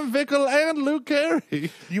Dave Van Vickle and Luke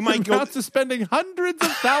Carey, you might go to spending hundreds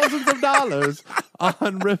of thousands of dollars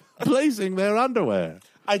on replacing their underwear.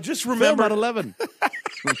 I just remember at 11.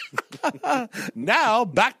 Now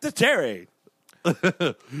back to Terry.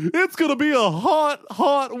 It's going to be a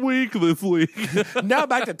hot week this week. Now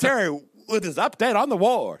back to Terry with his update on the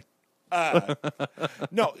war.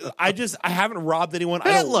 No, I haven't robbed anyone.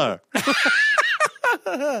 Hitler.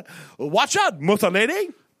 Watch out, Mussolini.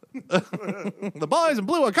 The boys in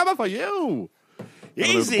blue are coming for you.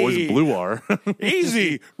 Easy. The boys in blue are.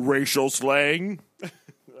 Easy. Racial slang.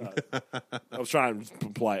 I was trying to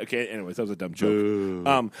imply. Okay, anyways, that was a dumb joke.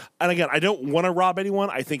 And again, I don't want to rob anyone.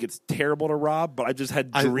 I think it's terrible to rob, but I just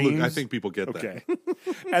had dreams. I think people get that. Okay.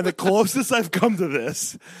 And the closest I've come to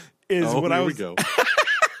this is when I was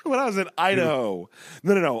when I was in Idaho.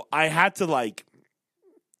 No. I had to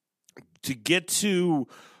get to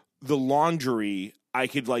the laundry. I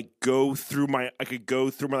could go through my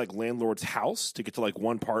landlord's house to get to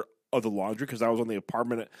one part of the laundry because I was on the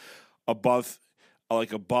apartment above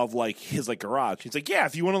his garage. He's like, yeah,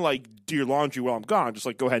 if you want to do your laundry while I'm gone, just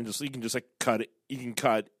go ahead and you can cut it. You can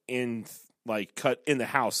cut in the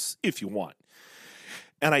house if you want.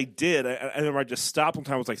 And I did. I remember I just stopped one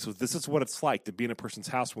time. I was like, so this is what it's like to be in a person's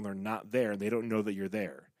house when they're not there and they don't know that you're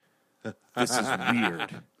there. This is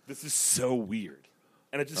weird. This is so weird.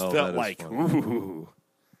 And it just felt like, ooh.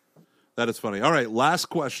 That is funny. All right, last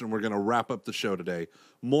question. We're going to wrap up the show today.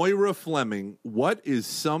 Moira Fleming, what is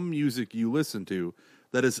some music you listen to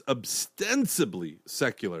that is ostensibly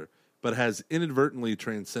secular but has inadvertently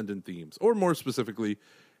transcendent themes? Or more specifically,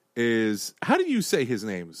 how do you say his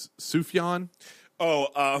name? Sufjan?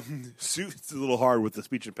 Oh, it's a little hard with the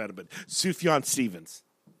speech impediment. Sufjan Stevens.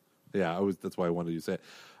 Yeah, that's why I wanted you to say it.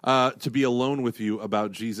 To be alone with you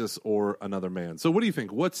about Jesus or another man. So what do you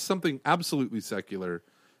think? What's something absolutely secular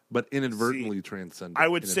but inadvertently transcendent? I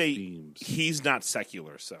would say themes? He's not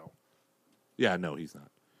secular, so. Yeah, no, he's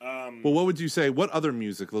not. Well, what would you say? What other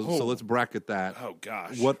music? So let's bracket that. Oh,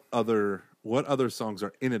 gosh. What other songs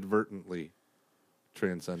are inadvertently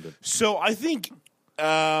transcendent? So I think...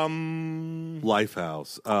 Lifehouse.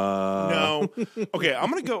 No. Okay, I'm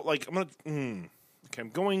going to go... Okay, I'm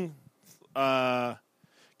going Can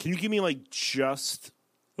you give me like just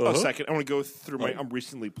a second? I want to go through my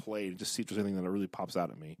recently played and just see if there's anything that really pops out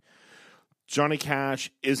at me. Johnny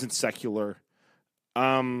Cash isn't secular.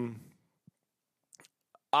 I'm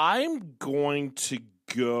going to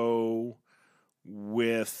go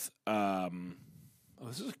with.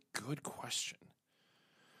 This is a good question.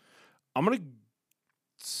 I'm going to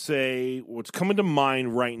say what's coming to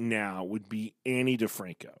mind right now would be Annie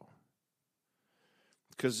DeFranco,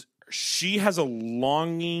 because she has a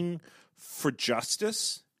longing for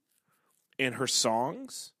justice in her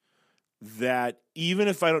songs that even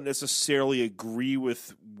if I don't necessarily agree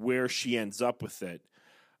with where she ends up with it,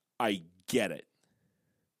 I get it.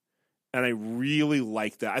 And I really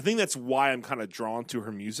like that. I think that's why I'm kind of drawn to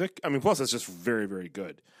her music. I mean, plus it's just very, very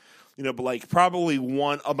good. You know, but like probably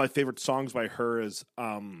one of my favorite songs by her is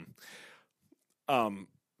Not a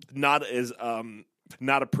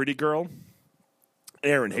Pretty Girl.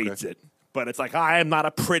 Aaron hates it. But it's like, I am not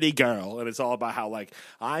a pretty girl, and it's all about how like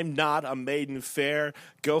I'm not a maiden fair.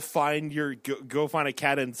 Go find a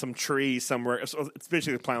cat in some tree somewhere. So it's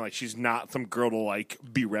basically playing like she's not some girl to like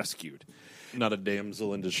be rescued. Not a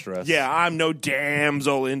damsel in distress. Yeah, I'm no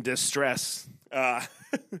damsel in distress. I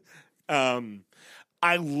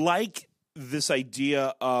like this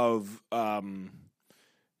idea of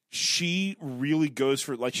she really goes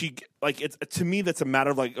for like it's to me that's a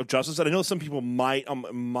matter of like of justice. And I know some people might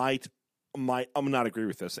not agree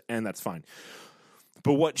with this, and that's fine.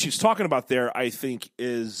 But what she's talking about there, I think,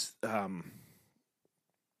 is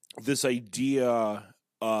this idea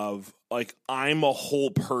of like I'm a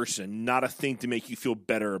whole person, not a thing to make you feel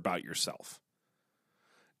better about yourself,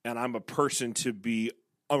 and I'm a person to be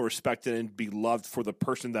respected and be loved for the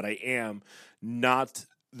person that I am, not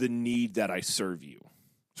the need that I serve you.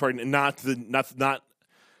 Sorry, because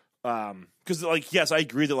like yes, I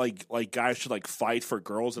agree that like guys should like fight for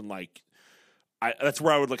girls and like. That's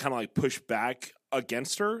where I would like, kind of like push back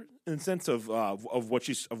against her in the sense of what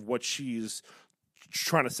she's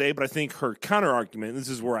trying to say. But I think her counter argument, this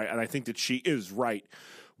is where I think that she is right,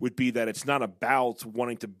 would be that it's not about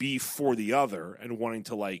wanting to be for the other and wanting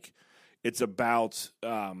to like. It's about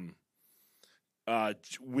when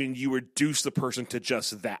you reduce the person to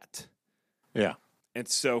just that. Yeah. And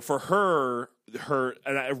so for her,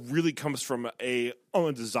 and it really comes from a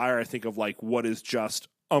desire, I think, of like what is just.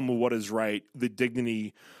 What is right, the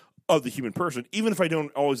dignity of the human person, even if I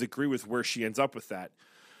don't always agree with where she ends up with that.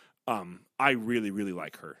 I really, really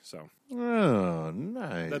like her. So, oh,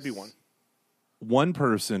 nice. That'd be one. One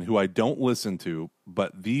person who I don't listen to,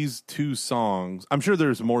 but these two songs, I'm sure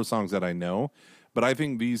there's more songs that I know, but I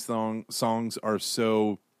think these songs are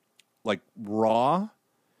so like raw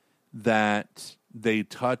that they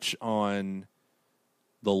touch on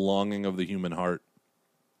the longing of the human heart.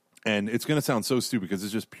 And it's going to sound so stupid because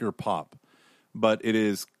it's just pure pop, but it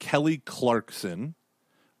is Kelly Clarkson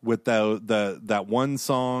with that one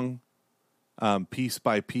song, Piece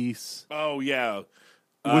by Piece. Oh yeah,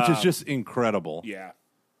 which is just incredible. Yeah,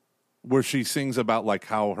 where she sings about like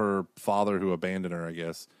how her father, who abandoned her, I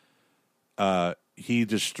guess, he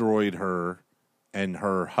destroyed her, and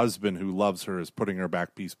her husband, who loves her, is putting her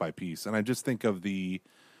back piece by piece. And I just think of the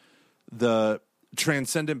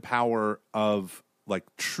transcendent power of like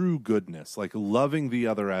true goodness, like loving the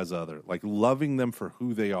other as other, like loving them for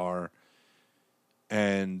who they are.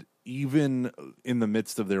 And even in the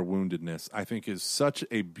midst of their woundedness, I think is such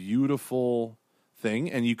a beautiful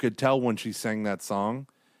thing. And you could tell when she sang that song,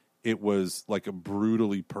 it was like a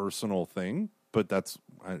brutally personal thing, but that's,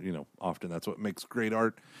 often that's what makes great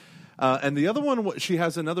art. And the other one, she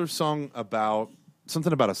has another song about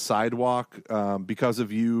something about a sidewalk, Because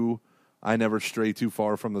of You, I Never Stray Too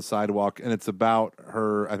Far from the Sidewalk. And it's about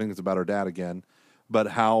her, I think it's about her dad again, but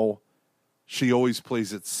how she always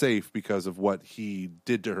plays it safe because of what he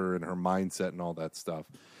did to her and her mindset and all that stuff.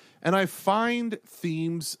 And I find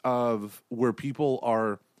themes of where people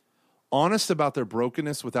are honest about their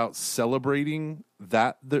brokenness without celebrating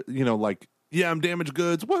that, like, yeah, I'm damaged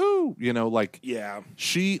goods, woohoo! Yeah.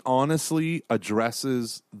 She honestly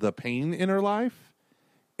addresses the pain in her life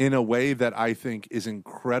in a way that I think is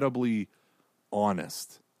incredibly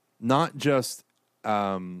honest. Not just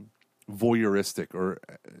voyeuristic, or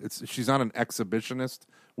she's not an exhibitionist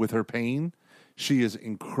with her pain. She is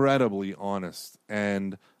incredibly honest.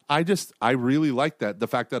 And I really like that. The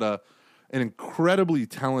fact that an incredibly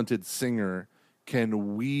talented singer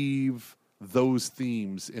can weave those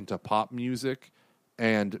themes into pop music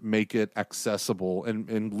and make it accessible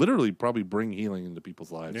and literally probably bring healing into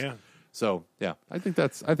people's lives. Yeah. So yeah, I think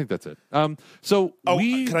that's it. So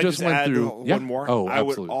we can I just went add through one more? Oh, I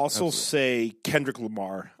would absolutely, also absolutely. say Kendrick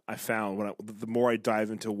Lamar. I found the more I dive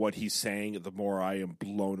into what he's saying, the more I am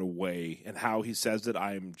blown away, and how he says it,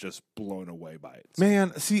 I am just blown away by it.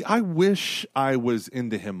 Man, see, I wish I was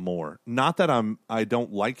into him more. Not that I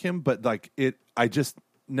don't like him, but like I just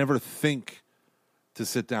never think to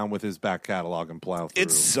sit down with his back catalog and plow through.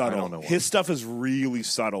 It's subtle. I don't know why. His stuff is really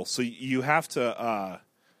subtle, so you have to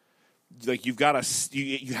you've got to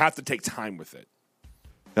you have to take time with it.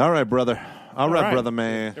 All right, brother. All right, right. brother,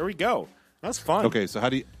 man. There we go. That's fun. Okay, so how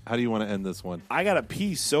do you want to end this one? I got to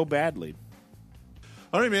pee so badly.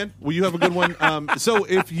 All right, man. Well, you have a good one. So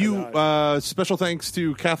if you, special thanks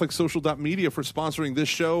to CatholicSocial.media for sponsoring this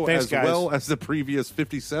show, Thanks, as guys. well as the previous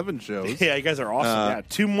 57 shows. Yeah, you guys are awesome.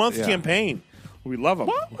 2-month campaign. We love them.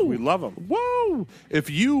 Whoa. We love them. Whoa! If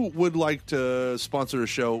you would like to sponsor a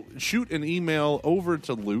show, shoot an email over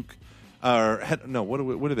to Luke. What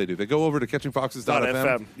do they do? They go over to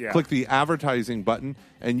catchingfoxes.fm, yeah. click the advertising button,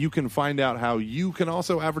 and you can find out how you can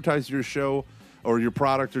also advertise your show or your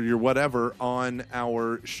product or your whatever on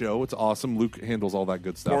our show. It's awesome. Luke handles all that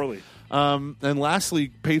good stuff. Poorly. And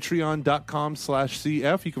lastly,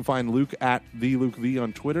 patreon.com/CF. You can find Luke at TheLukeV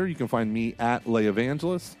on Twitter. You can find me at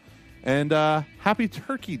LayEvangelist. And happy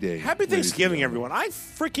Turkey Day. Happy ladies and Thanksgiving, gentlemen. everyone. I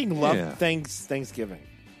freaking love Yeah. Thanksgiving.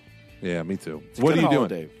 Yeah, me too. It's a What are good you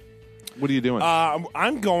holiday. doing? What are you doing?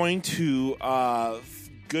 I'm going to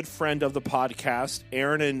good friend of the podcast,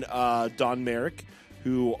 Aaron and Don Merrick,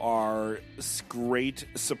 who are great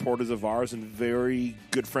supporters of ours and very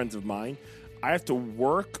good friends of mine. I have to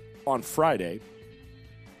work on Friday,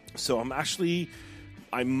 so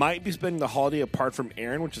I might be spending the holiday apart from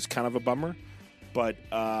Aaron, which is kind of a bummer. But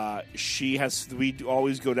we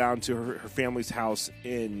always go down to her family's house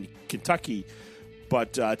in Kentucky.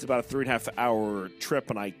 But it's about a 3.5-hour trip,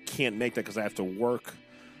 and I can't make that because I have to work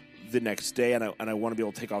the next day, and I want to be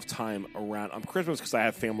able to take off time around on Christmas because I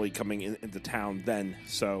have family coming into town then.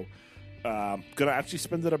 So going to actually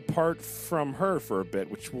spend it apart from her for a bit,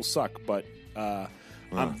 which will suck. But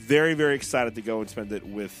I'm very, very excited to go and spend it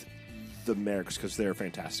with the Merricks because they're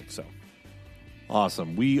fantastic. So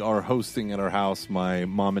Awesome. We are hosting at our house my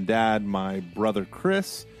mom and dad, my brother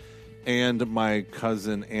Chris, and my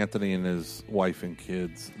cousin Anthony and his wife and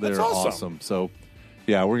kids. They're That's awesome. So,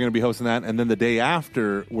 yeah, we're going to be hosting that. And then the day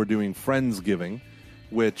after, we're doing Friendsgiving,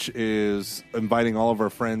 which is inviting all of our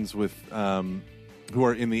friends with who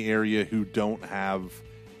are in the area who don't have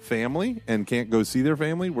family and can't go see their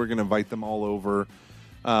family. We're going to invite them all over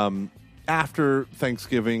after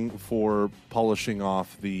Thanksgiving for polishing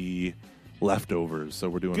off the leftovers. So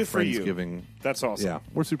we're doing Good for you. Friendsgiving. that's awesome. Yeah,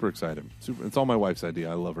 we're super excited. It's all my wife's idea.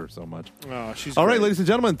 I love her so much. Oh, she's All right, great. ladies and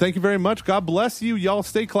gentlemen, thank you very much. God bless you. Y'all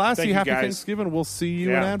stay classy. Thank you, Happy guys. Thanksgiving. We'll see you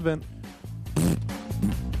in Yeah. Advent.